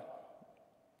blog.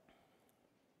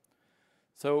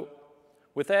 So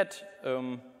with that,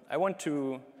 I want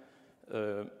to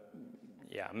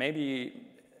maybe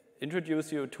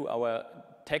introduce you to our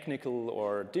technical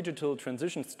or digital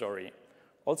transition story.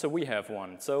 Also, we have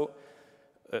one. So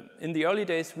in the early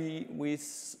days, we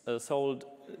sold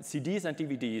CDs and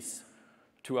DVDs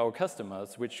to our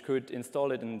customers, which could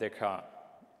install it in their car.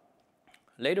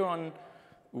 Later on,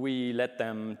 we let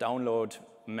them download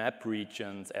map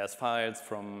regions as files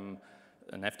from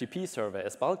an FTP server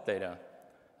as bulk data.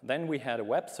 Then we had a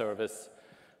web service,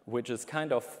 which is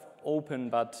kind of open,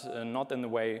 but not in the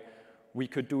way we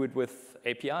could do it with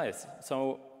APIs.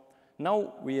 So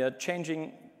now we are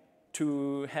changing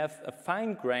to have a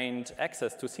fine-grained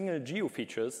access to single geo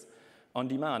features on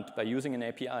demand by using an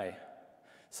API.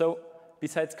 So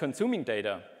besides consuming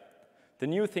data, the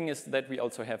new thing is that we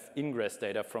also have ingress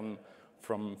data from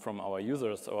our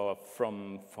users or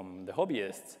from the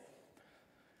hobbyists.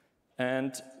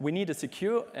 And we need a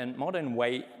secure and modern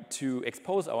way to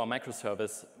expose our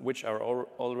microservices, which are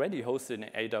already hosted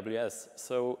in AWS.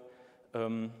 So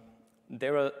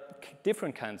there are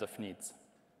different kinds of needs.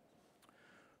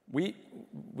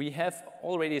 We have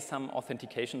already some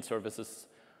authentication services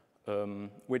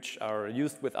which are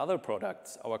used with other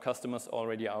products our customers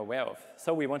already are aware of.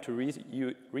 So we want to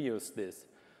reuse this.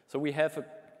 So we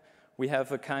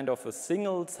have a kind of a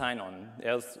single sign-on.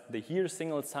 There's the here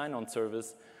single sign-on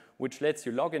service, which lets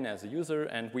you log in as a user,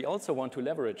 and we also want to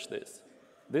leverage this.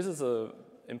 This is an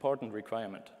important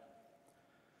requirement.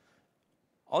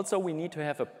 Also, we need to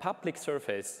have a public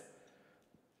surface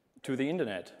to the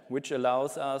internet, which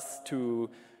allows us to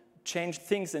change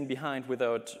things in behind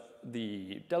without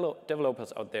the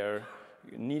developers out there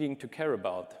needing to care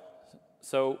about.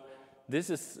 So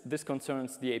this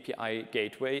concerns the API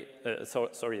gateway,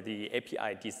 the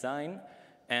API design,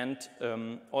 and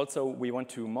also we want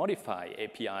to modify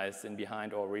APIs in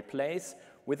behind or replace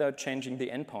without changing the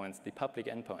endpoints, the public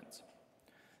endpoints.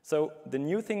 So the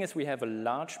new thing is we have a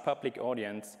large public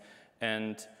audience,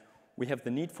 and we have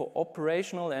the need for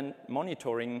operational and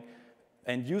monitoring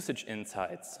and usage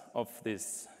insights of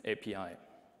this API.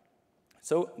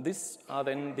 So these are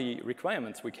then the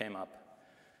requirements we came up.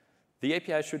 The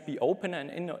API should be open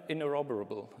and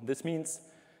interoperable. This means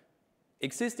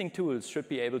existing tools should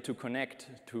be able to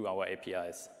connect to our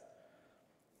APIs.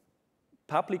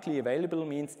 Publicly available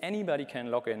means anybody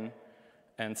can log in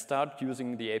and start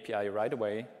using the API right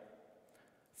away.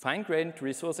 Fine-grained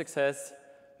resource access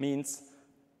means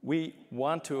we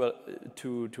want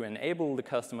to enable the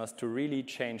customers to really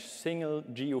change single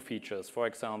geo features, for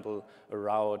example, a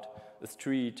route, a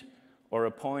street, or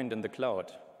a point in the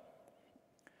cloud.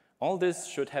 All this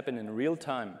should happen in real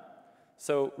time.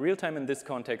 So real time in this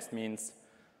context means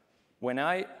when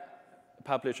I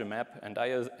publish a map and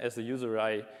as a user,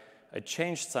 I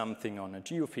change something on a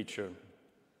geo feature,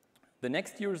 the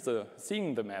next user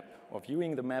seeing the map or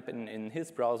viewing the map in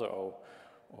his browser or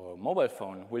mobile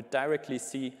phone will directly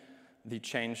see the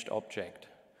changed object.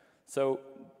 So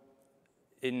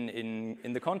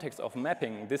in the context of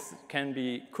mapping, this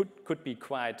could be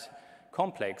quite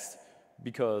complex,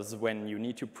 because when you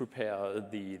need to prepare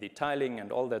the tiling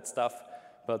and all that stuff,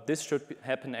 but this should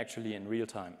happen actually in real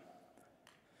time.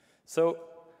 So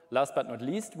last but not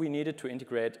least, we needed to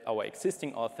integrate our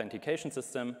existing authentication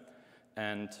system,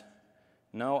 and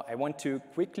now I want to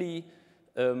quickly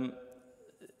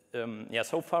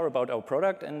so far about our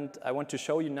product, and I want to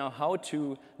show you now how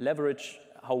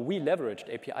we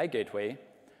leveraged API Gateway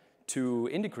to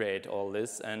integrate all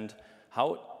this, and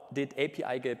how did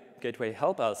API Gateway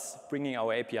help us bringing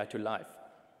our API to life.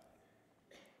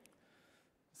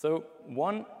 So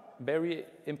one very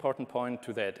important point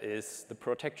to that is the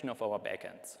protection of our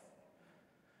backends.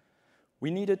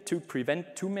 We needed to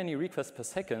prevent too many requests per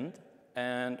second,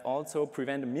 and also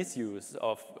prevent misuse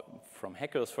from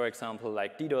hackers, for example,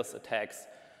 like DDoS attacks.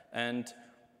 And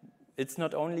it's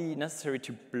not only necessary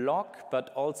to block, but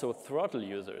also throttle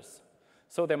users.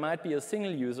 So there might be a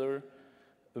single user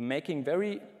making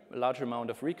very large amount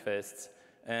of requests,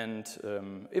 and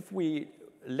if we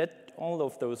let all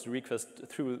of those requests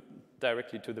through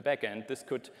directly to the backend, this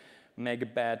could make a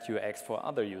bad UX for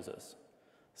other users.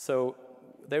 So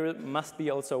there must be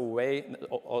also a way,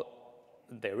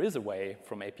 there is a way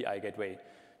from API Gateway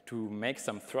to make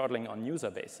some throttling on user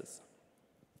basis.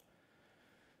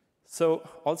 So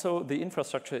also the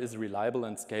infrastructure is reliable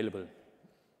and scalable.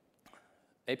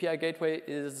 API Gateway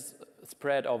is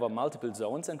spread over multiple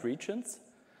zones and regions,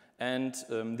 and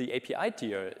the API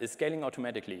tier is scaling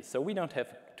automatically, so we don't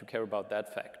have to care about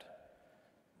that fact.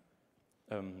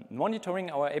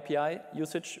 Monitoring our API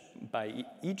usage by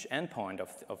each endpoint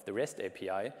of the REST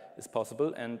API is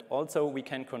possible, and also we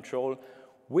can control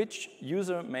which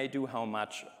user may do how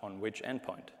much on which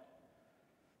endpoint.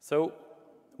 So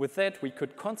with that, we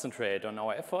could concentrate on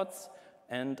our efforts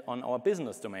and on our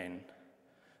business domain.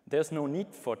 There's no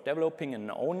need for developing an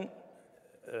own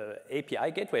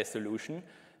API gateway solution,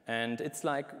 and it's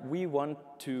like we want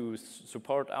to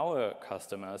support our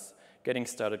customers getting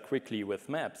started quickly with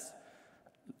maps.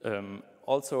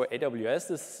 Also,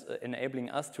 AWS is enabling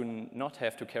us to not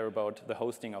have to care about the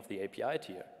hosting of the API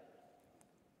tier.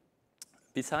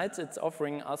 Besides, it's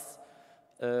offering us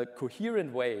a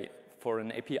coherent way for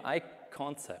an API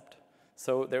concept.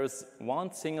 So there is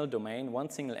one single domain, one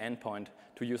single endpoint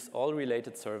to use all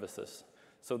related services.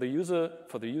 So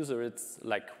for the user, it's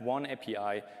like one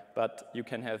API, but you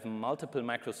can have multiple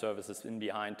microservices in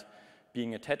behind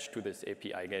being attached to this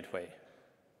API gateway.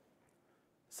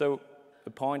 So a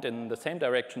point in the same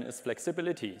direction is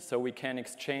flexibility. So we can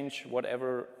exchange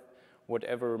whatever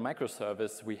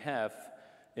microservice we have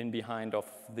in behind of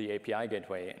the API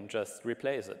gateway and just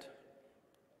replace it.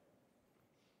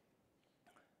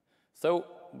 So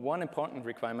one important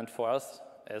requirement for us,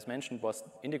 as mentioned, was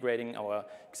integrating our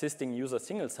existing user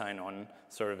single sign-on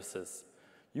services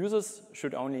Users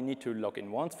should only need to log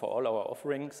in once for all our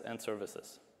offerings and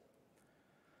services.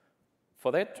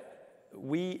 For that,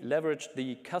 we leveraged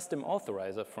the custom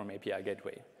authorizer from API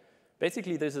Gateway.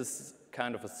 Basically, this is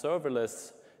kind of a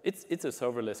serverless, it's a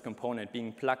serverless component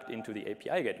being plugged into the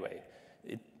API Gateway.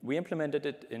 We implemented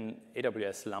it in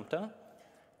AWS Lambda,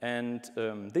 and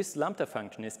this Lambda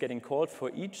function is getting called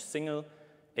for each single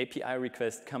API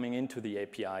request coming into the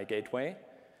API Gateway,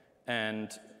 and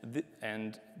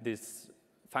this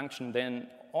function then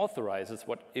authorizes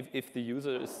if the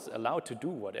user is allowed to do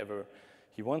whatever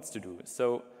he wants to do.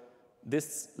 So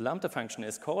this Lambda function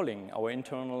is calling our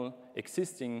internal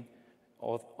existing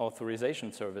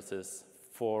authorization services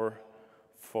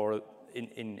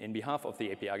in behalf of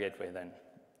the API Gateway then.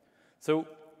 So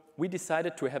we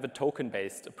decided to have a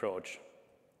token-based approach.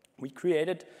 We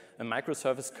created a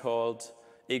microservice called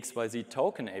XYZ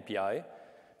Token API,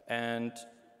 and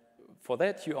for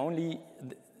that you only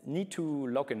need to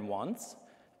log in once,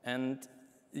 and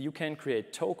you can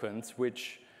create tokens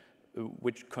which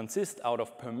consist out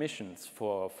of permissions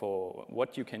for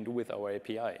what you can do with our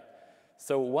API.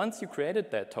 So once you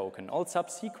created that token, all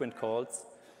subsequent calls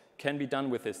can be done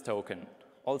with this token.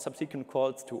 All subsequent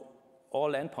calls to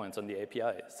all endpoints on the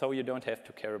API, so you don't have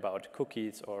to care about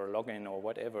cookies or login or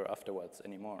whatever afterwards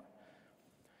anymore.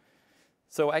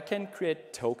 So I can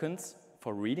create tokens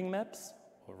for reading maps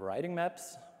or writing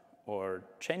maps or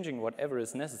changing whatever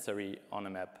is necessary on a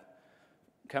map.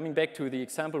 Coming back to the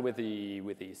example with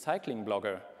the cycling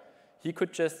blogger, he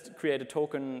could just create a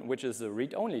token which is a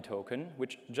read-only token,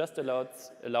 which just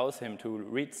allows him to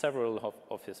read several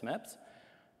of his maps,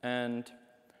 and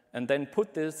then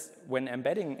put this, when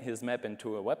embedding his map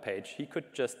into a web page, he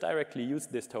could just directly use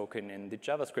this token in the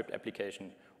JavaScript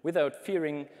application without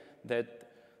fearing that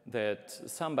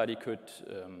somebody could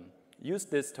use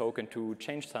this token to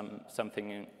change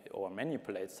something or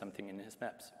manipulate something in his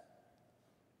maps.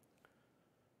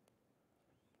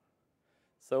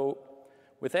 So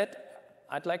with that,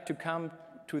 I'd like to come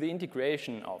to the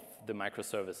integration of the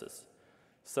microservices.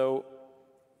 So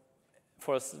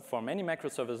for many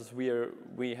microservices,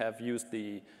 we have used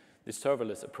the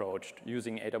serverless approach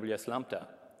using AWS Lambda.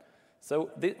 So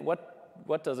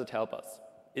what does it help us?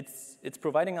 It's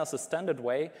providing us a standard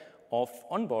way of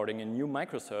onboarding a new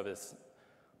microservice.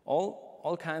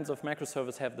 All kinds of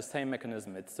microservices have the same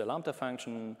mechanism. It's the Lambda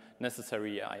function,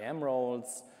 necessary IAM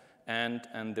roles,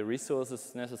 and the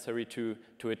resources necessary to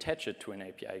attach it to an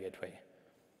API gateway.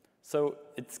 So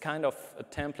it's kind of a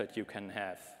template you can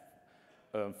have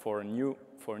for a new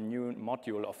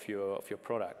module of your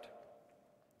product.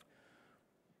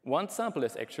 One sample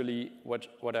is actually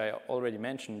what I already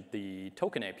mentioned, the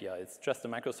token API. It's just a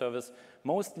microservice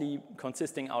mostly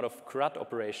consisting out of CRUD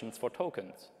operations for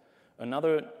tokens.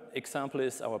 Another example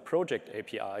is our project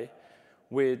API,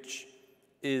 which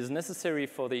is necessary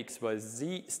for the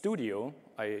XYZ Studio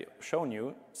I shown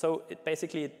you. So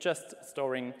basically it's just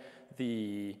storing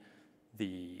the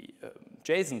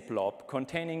JSON blob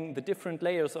containing the different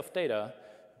layers of data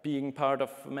being part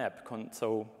of a map,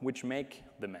 which make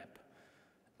the map.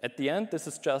 At the end, this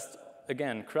is just,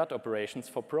 again, CRUD operations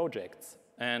for projects.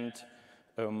 And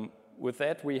with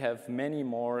that, we have many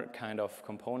more kind of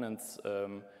components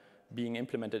being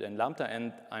implemented in Lambda,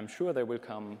 and I'm sure there will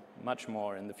come much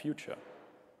more in the future.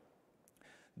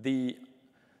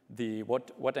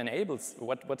 What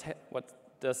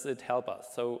does it help us?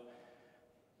 So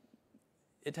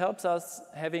it helps us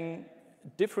having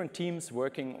different teams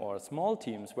working, or small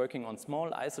teams working on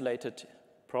small isolated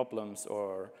problems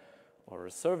or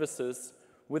services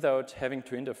without having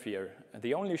to interfere.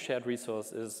 The only shared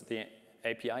resource is the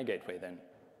API gateway then.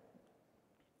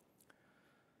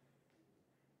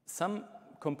 Some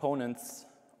components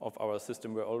of our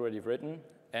system were already written,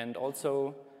 and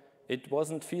also it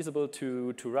wasn't feasible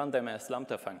to run them as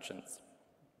Lambda functions.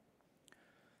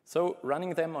 So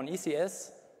running them on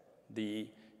ECS, the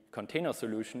container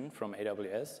solution from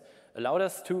AWS, allowed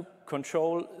us to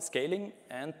control scaling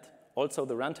and also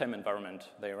the runtime environment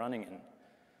they're running in.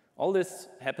 All this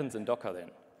happens in Docker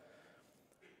then.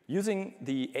 Using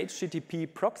the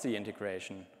HTTP proxy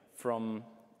integration from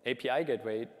API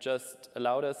Gateway just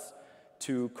allowed us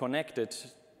to connect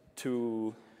it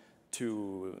to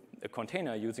a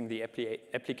container using the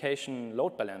application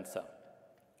load balancer.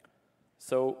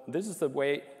 So this is the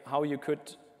way how you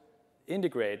could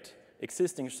integrate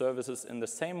existing services in the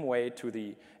same way to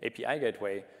the API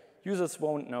Gateway. Users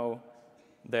won't know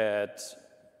that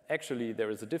actually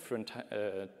there is a different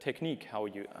technique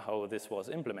how this was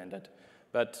implemented.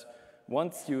 But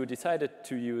once you decided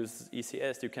to use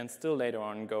ECS, you can still later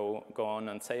on go on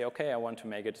and say, okay, I want to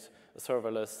make it a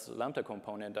serverless Lambda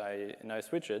component, and I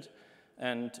switch it.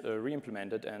 and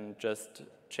re-implement it and just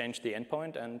change the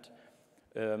endpoint and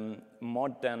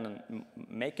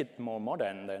make it more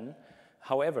modern then.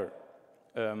 However,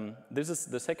 this is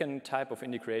the second type of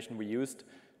integration we used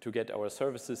to get our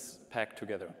services packed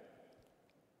together.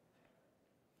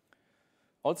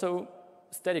 Also,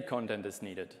 static content is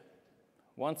needed.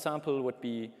 One sample would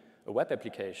be a web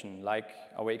application, like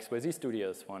our XYZ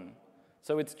Studios one.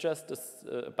 So it's just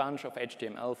a bunch of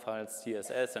HTML files,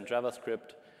 CSS, and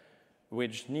JavaScript,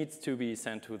 which needs to be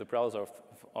sent to the browser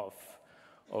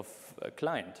of a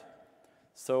client.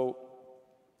 So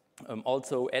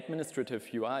also administrative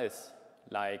UIs,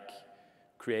 like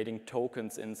creating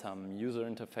tokens in some user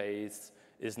interface,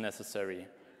 is necessary.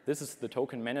 This is the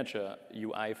token manager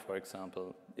UI, for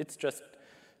example. It's just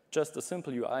a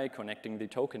simple UI connecting the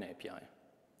token API.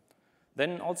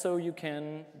 Then also you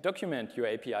can document your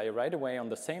API right away on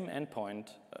the same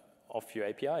endpoint of your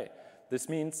API. This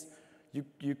means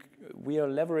we are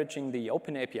leveraging the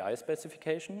OpenAPI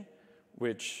specification,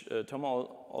 which Tom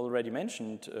already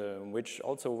mentioned, which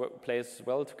also plays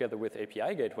well together with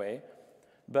API Gateway.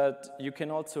 But you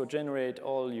can also generate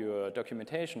all your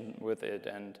documentation with it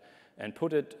and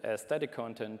put it as static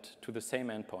content to the same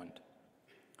endpoint.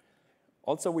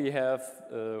 Also, we are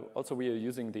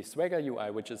using the Swagger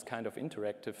UI, which is kind of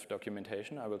interactive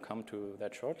documentation. I will come to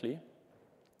that shortly.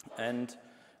 And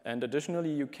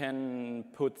additionally, you can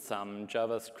put some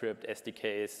JavaScript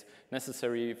SDKs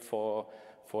necessary for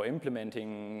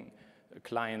implementing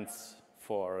clients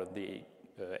for the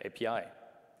API.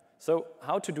 So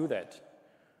how to do that?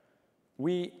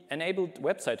 We enabled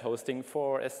website hosting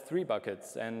for S3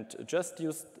 buckets and just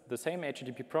used the same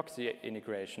HTTP proxy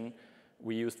integration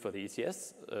we used for the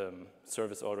ECS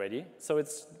service already. So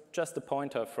it's just a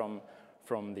pointer from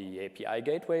the API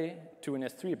gateway to an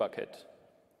S3 bucket.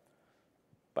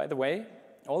 By the way,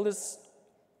 all this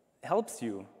helps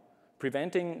you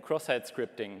preventing cross-site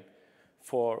scripting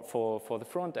for the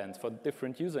front ends, for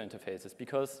different user interfaces,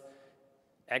 because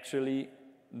actually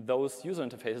those user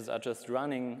interfaces are just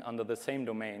running under the same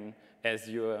domain as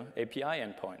your API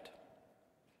endpoint.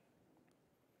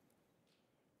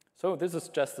 So this is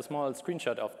just a small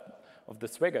screenshot of the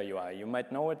Swagger UI. You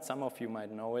might know it, some of you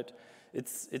might know it.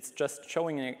 It's just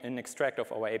showing an extract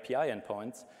of our API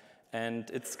endpoints, and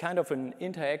it's kind of an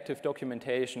interactive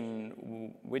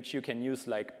documentation which you can use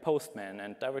like Postman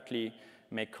and directly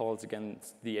make calls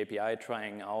against the API,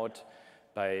 trying out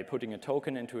by putting a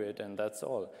token into it, and that's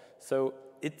all. So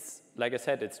it's, like I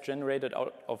said, it's generated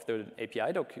out of the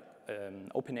API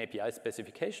OpenAPI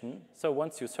specification. So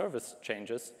once your service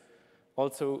changes,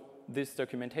 also this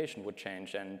documentation would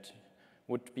change and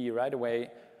would be right away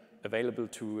available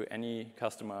to any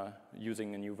customer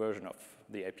using a new version of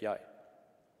the API.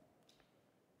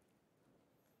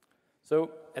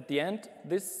 So at the end,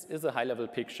 this is a high-level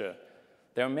picture.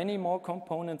 There are many more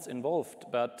components involved,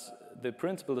 but the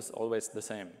principle is always the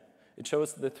same. It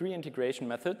shows the 3 integration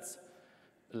methods,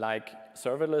 like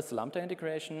serverless Lambda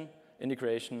integration,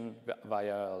 integration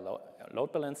via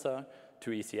load balancer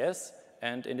to ECS,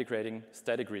 and integrating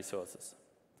static resources.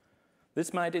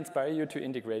 This might inspire you to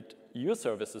integrate your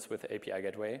services with API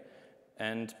Gateway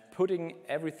and putting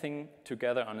everything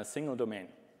together on a single domain.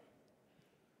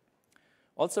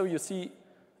 Also, you see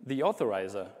the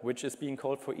authorizer, which is being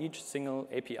called for each single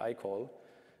API call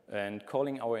and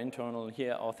calling our internal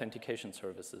here authentication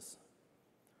services.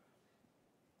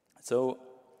 So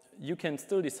you can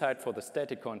still decide for the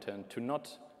static content to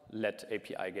not let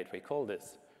API Gateway call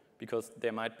this, because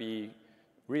there might be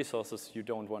resources you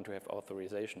don't want to have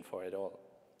authorization for at all.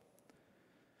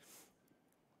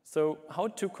 So how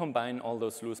to combine all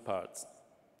those loose parts?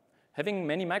 Having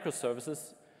many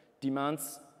microservices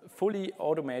demands fully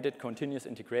automated continuous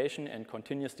integration and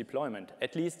continuous deployment.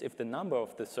 At least if the number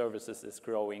of the services is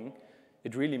growing,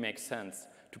 it really makes sense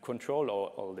to control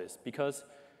all this, because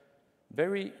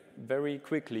very, very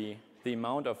quickly the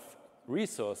amount of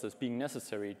resources being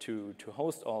necessary to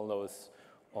host all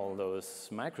those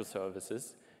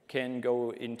microservices can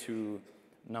go into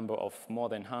number of more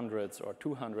than hundreds or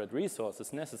 200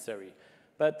 resources necessary.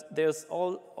 But there's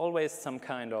always some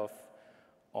kind of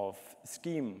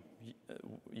scheme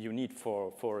you need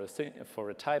for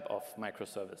a type of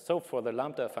microservice. So for the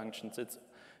Lambda functions,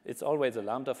 it's always a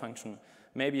Lambda function,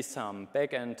 maybe some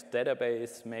backend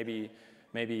database,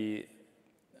 maybe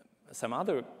some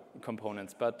other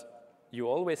components, but you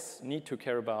always need to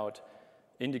care about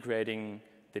integrating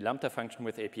the Lambda function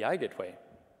with API Gateway.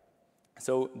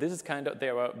 So this is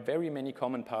there are very many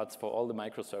common parts for all the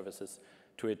microservices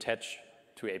to attach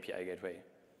to API Gateway.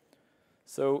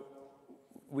 So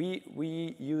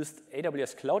we used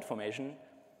AWS CloudFormation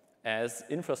as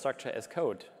infrastructure as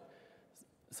code.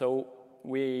 So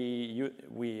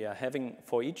we are having,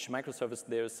 for each microservice,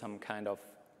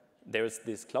 there's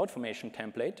this CloudFormation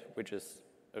template, which is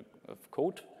a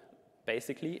code,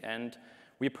 basically, and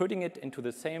we're putting it into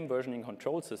the same versioning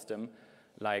control system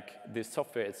like the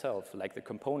software itself, like the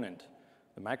component,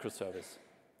 the microservice.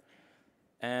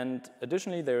 And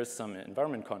additionally, there is some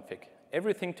environment config.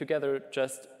 Everything together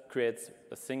just creates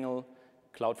a single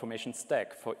CloudFormation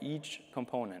stack for each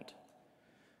component.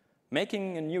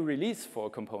 Making a new release for a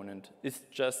component is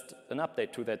just an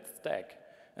update to that stack.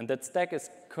 And that stack is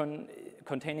can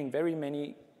contain very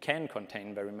many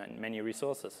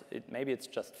resources. Maybe it's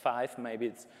just 5, maybe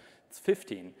it's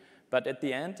 15. But at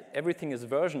the end, everything is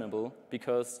versionable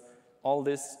because all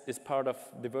this is part of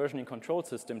the versioning control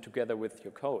system together with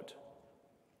your code.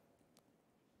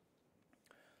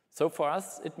 So for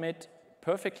us, it made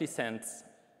perfectly sense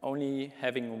only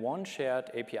having one shared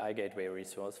API gateway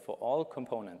resource for all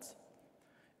components.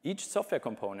 Each software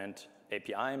component,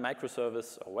 API,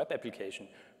 microservice, or web application,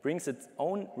 brings its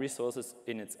own resources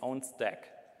in its own stack.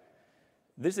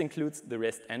 This includes the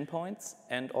REST endpoints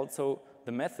and also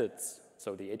the methods,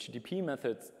 so the HTTP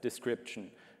methods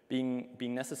description being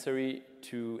necessary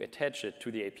to attach it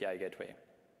to the API gateway.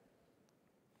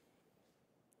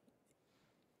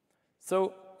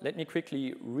 So let me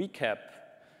quickly recap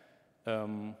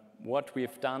what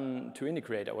we've done to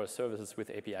integrate our services with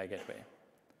API gateway.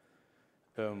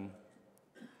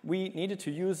 We needed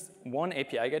to use one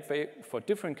API gateway for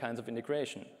different kinds of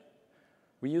integration.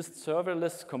 We used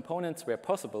serverless components where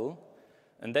possible,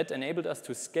 and that enabled us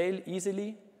to scale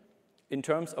easily in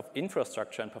terms of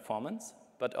infrastructure and performance,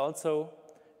 but also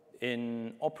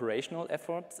in operational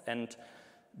efforts and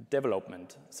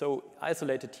development. So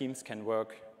isolated teams can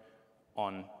work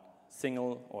on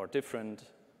single or different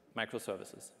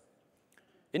microservices.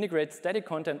 Integrate static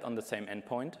content on the same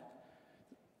endpoint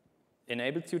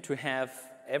enables you to have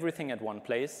everything at one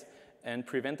place and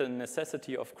prevent the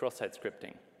necessity of cross-site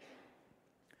scripting.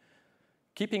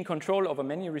 Keeping control over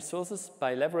many resources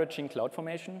by leveraging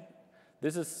CloudFormation,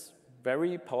 this is a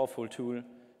very powerful tool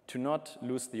to not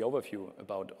lose the overview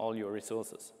about all your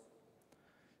resources.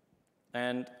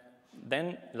 And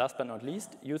then, last but not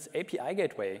least, use API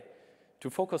Gateway to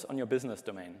focus on your business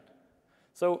domain.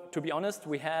 So, to be honest,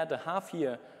 we had a half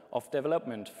year of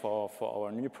development for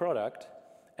our new product,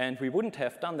 and we wouldn't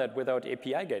have done that without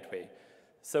API Gateway.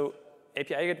 So,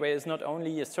 API Gateway is not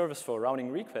only a service for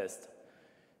routing requests,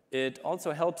 it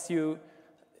also helps you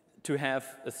to have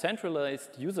a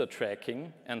centralized user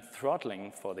tracking and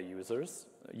throttling for the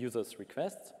users'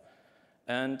 requests,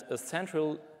 and a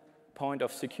central point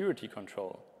of security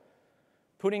control.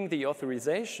 Putting the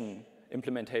authorization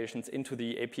implementations into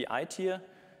the API tier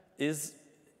is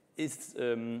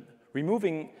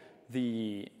removing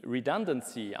the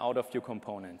redundancy out of your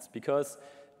components, because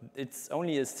it's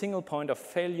only a single point of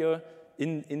failure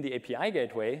in the API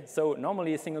gateway. So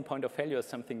normally a single point of failure is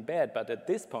something bad, but at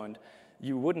this point,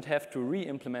 you wouldn't have to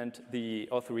re-implement the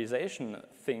authorization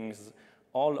things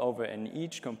all over in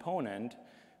each component,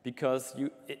 because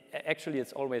actually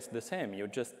it's always the same. You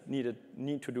just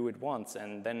need to do it once,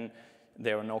 and then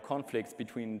there are no conflicts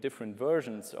between different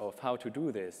versions of how to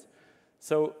do this.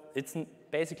 So it's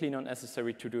basically not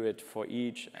necessary to do it for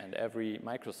each and every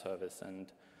microservice,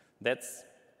 and that's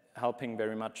helping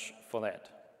very much for that.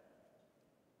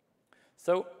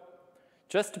 So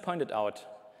just to point it out,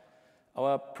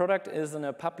 our product is in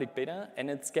a public beta, and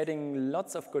it's getting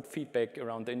lots of good feedback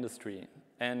around the industry.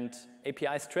 And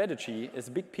API strategy is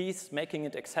a big piece, making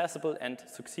it accessible and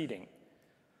succeeding.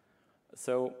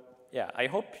 So yeah, I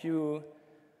hope you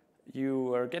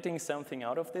are getting something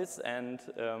out of this, and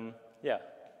yeah,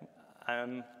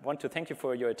 I want to thank you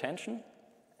for your attention,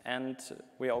 and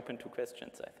we're open to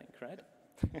questions, I think, right?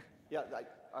 Yeah,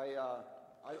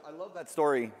 I love that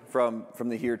story from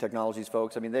the Here Technologies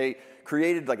folks. I mean, they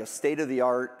created like a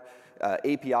state-of-the-art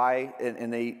API,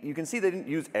 and you can see they didn't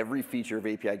use every feature of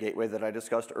API Gateway that I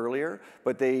discussed earlier,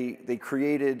 but they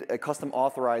created a custom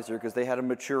authorizer because they had a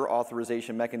mature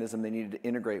authorization mechanism they needed to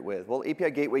integrate with. Well, API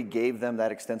Gateway gave them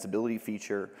that extensibility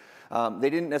feature. They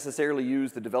didn't necessarily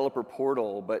use the developer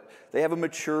portal, but they have a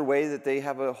mature way that they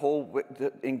have a whole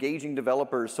engaging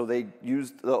developers. So they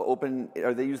used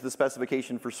the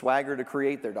specification for Swagger to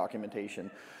create their documentation.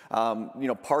 You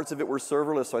know, parts of it were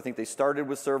serverless, so I think they started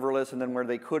with serverless, and then where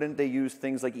they couldn't, they used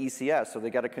things like ECS. So they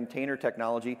got a container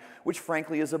technology, which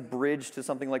frankly is a bridge to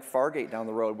something like Fargate down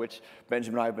the road, which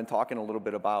Benjamin and I have been talking a little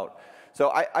bit about. So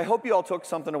I hope you all took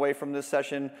something away from this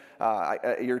session.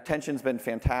 Your attention's been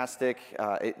fantastic.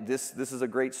 This is a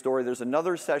great story. There's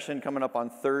another session coming up on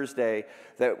Thursday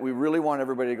that we really want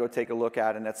everybody to go take a look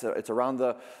at, and it's around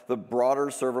the broader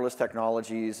serverless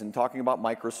technologies and talking about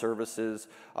microservices.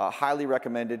 Highly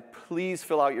recommended. Please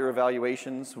fill out your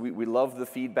evaluations. We love the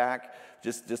feedback.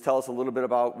 Just tell us a little bit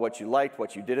about what you liked,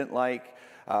 what you didn't like.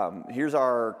 Here's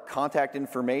our contact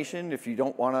information if you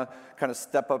don't want to kind of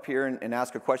step up here and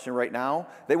ask a question right now.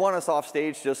 They want us off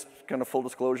stage, just kind of full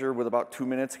disclosure, with about 2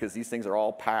 minutes, because these things are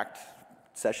all packed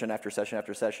session after session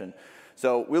after session.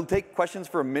 So we'll take questions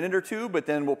for a minute or two, but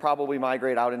then we'll probably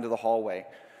migrate out into the hallway.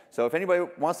 So if anybody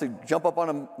wants to jump up on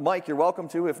a mic, you're welcome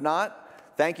to. If not,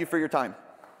 thank you for your time.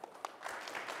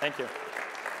 Thank you.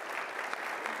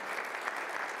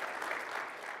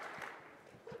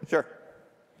 Sure.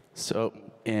 So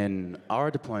in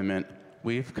our deployment,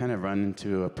 we've kind of run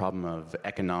into a problem of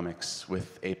economics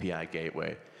with API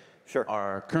Gateway. Sure.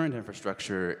 Our current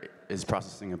infrastructure is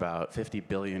processing about 50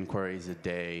 billion queries a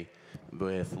day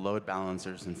with load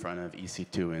balancers in front of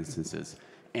EC2 instances.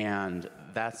 And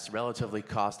that's relatively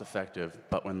cost effective,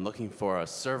 but when looking for a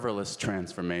serverless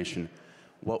transformation,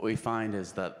 what we find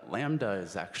is that Lambda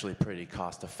is actually pretty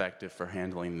cost effective for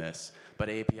handling this, but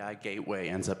API Gateway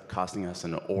ends up costing us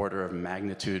an order of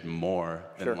magnitude more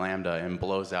than Sure. Lambda and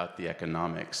blows out the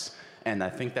economics. And I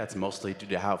think that's mostly due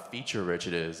to how feature rich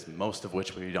it is, most of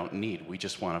which we don't need. We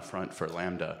just want a front for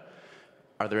Lambda.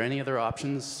 Are there any other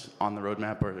options on the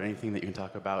roadmap or anything that you can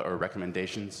talk about or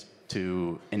recommendations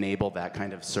to enable that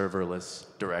kind of serverless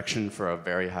direction for a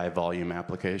very high volume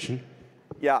application?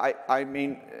 Yeah, I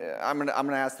mean, I'm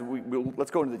gonna ask. Let's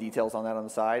go into the details on that on the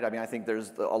side. I mean, I think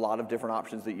there's a lot of different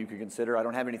options that you could consider. I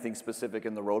don't have anything specific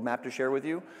in the roadmap to share with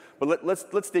you, but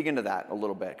let's dig into that a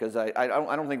little bit, because I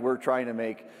don't think we're trying to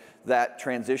make that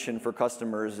transition for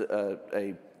customers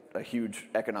a huge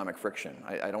economic friction.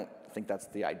 I don't think that's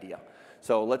the idea.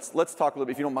 So let's talk a little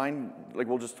bit, if you don't mind. Like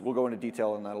we'll go into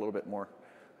detail on that a little bit more.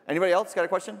 Anybody else got a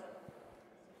question?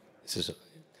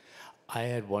 I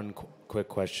had one quick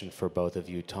question for both of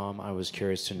you. Tom, I was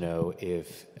curious to know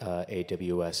if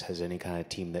AWS has any kind of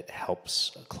team that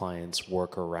helps clients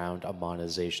work around a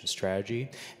monetization strategy.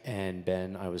 And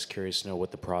Ben, I was curious to know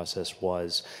what the process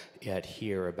was at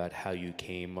here about how you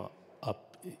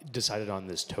decided on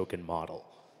this token model.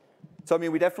 So I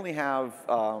mean, we definitely have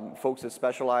folks that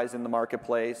specialize in the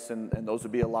marketplace, and those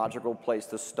would be a logical place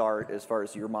to start as far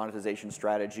as your monetization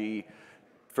strategy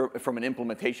from an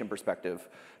implementation perspective.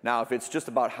 Now, if it's just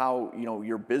about how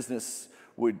your business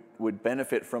would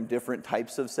benefit from different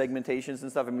types of segmentations and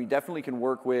stuff, I mean, we definitely can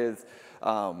work with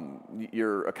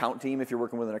your account team if you're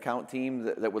working with an account team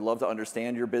that would love to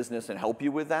understand your business and help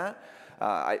you with that.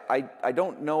 I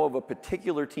don't know of a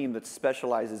particular team that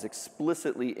specializes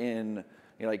explicitly in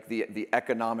like the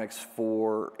economics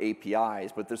for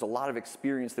APIs, but there's a lot of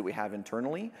experience that we have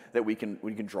internally that we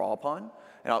can draw upon.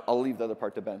 And I'll leave the other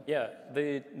part to Ben. Yeah,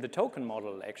 the token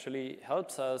model actually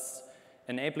helps us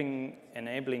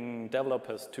enabling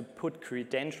developers to put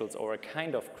credentials or a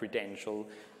kind of credential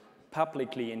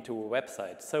publicly into a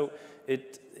website. So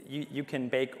you can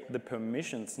bake the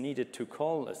permissions needed to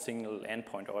call a single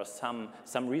endpoint or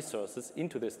some resources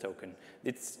into this token.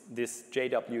 It's this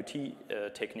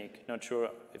JWT technique. Not sure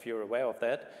if you're aware of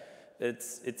that.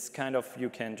 It's kind of, you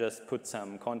can just put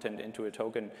some content into a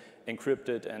token, encrypt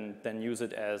it, and then use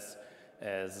it as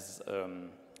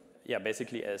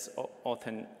basically as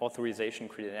authorization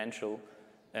credential.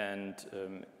 And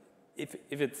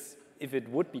if it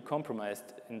would be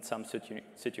compromised in some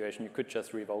situation, you could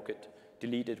just revoke it,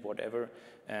 delete it, whatever.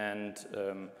 And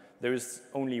there is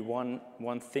only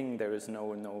one thing. There is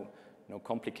no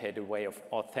complicated way of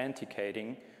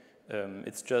authenticating.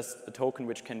 It's just a token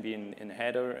which can be in a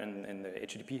header, and in the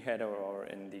HTTP header, or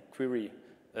in the query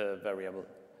variable.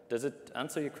 Does it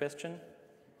answer your question?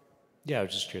 Yeah, I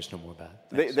was just curious to know more about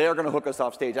it. They are going to hook us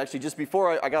off stage. Actually, just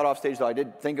before I got off stage, though, I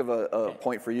did think of a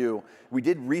point for you. We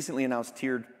did recently announce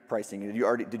tiered pricing.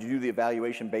 Did you do the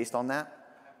evaluation based on that?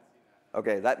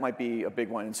 Okay, that might be a big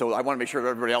one. And so I want to make sure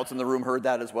everybody else in the room heard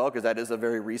that as well, because that is a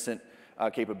very recent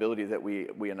capability that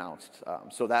we announced.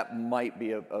 So that might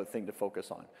be a thing to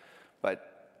focus on.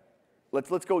 But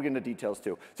let's go into details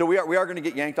too. So we are going to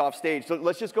get yanked off stage. So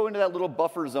let's just go into that little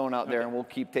buffer zone out there, and we'll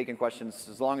keep taking questions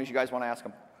as long as you guys want to ask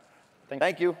them.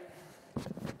 Thank you.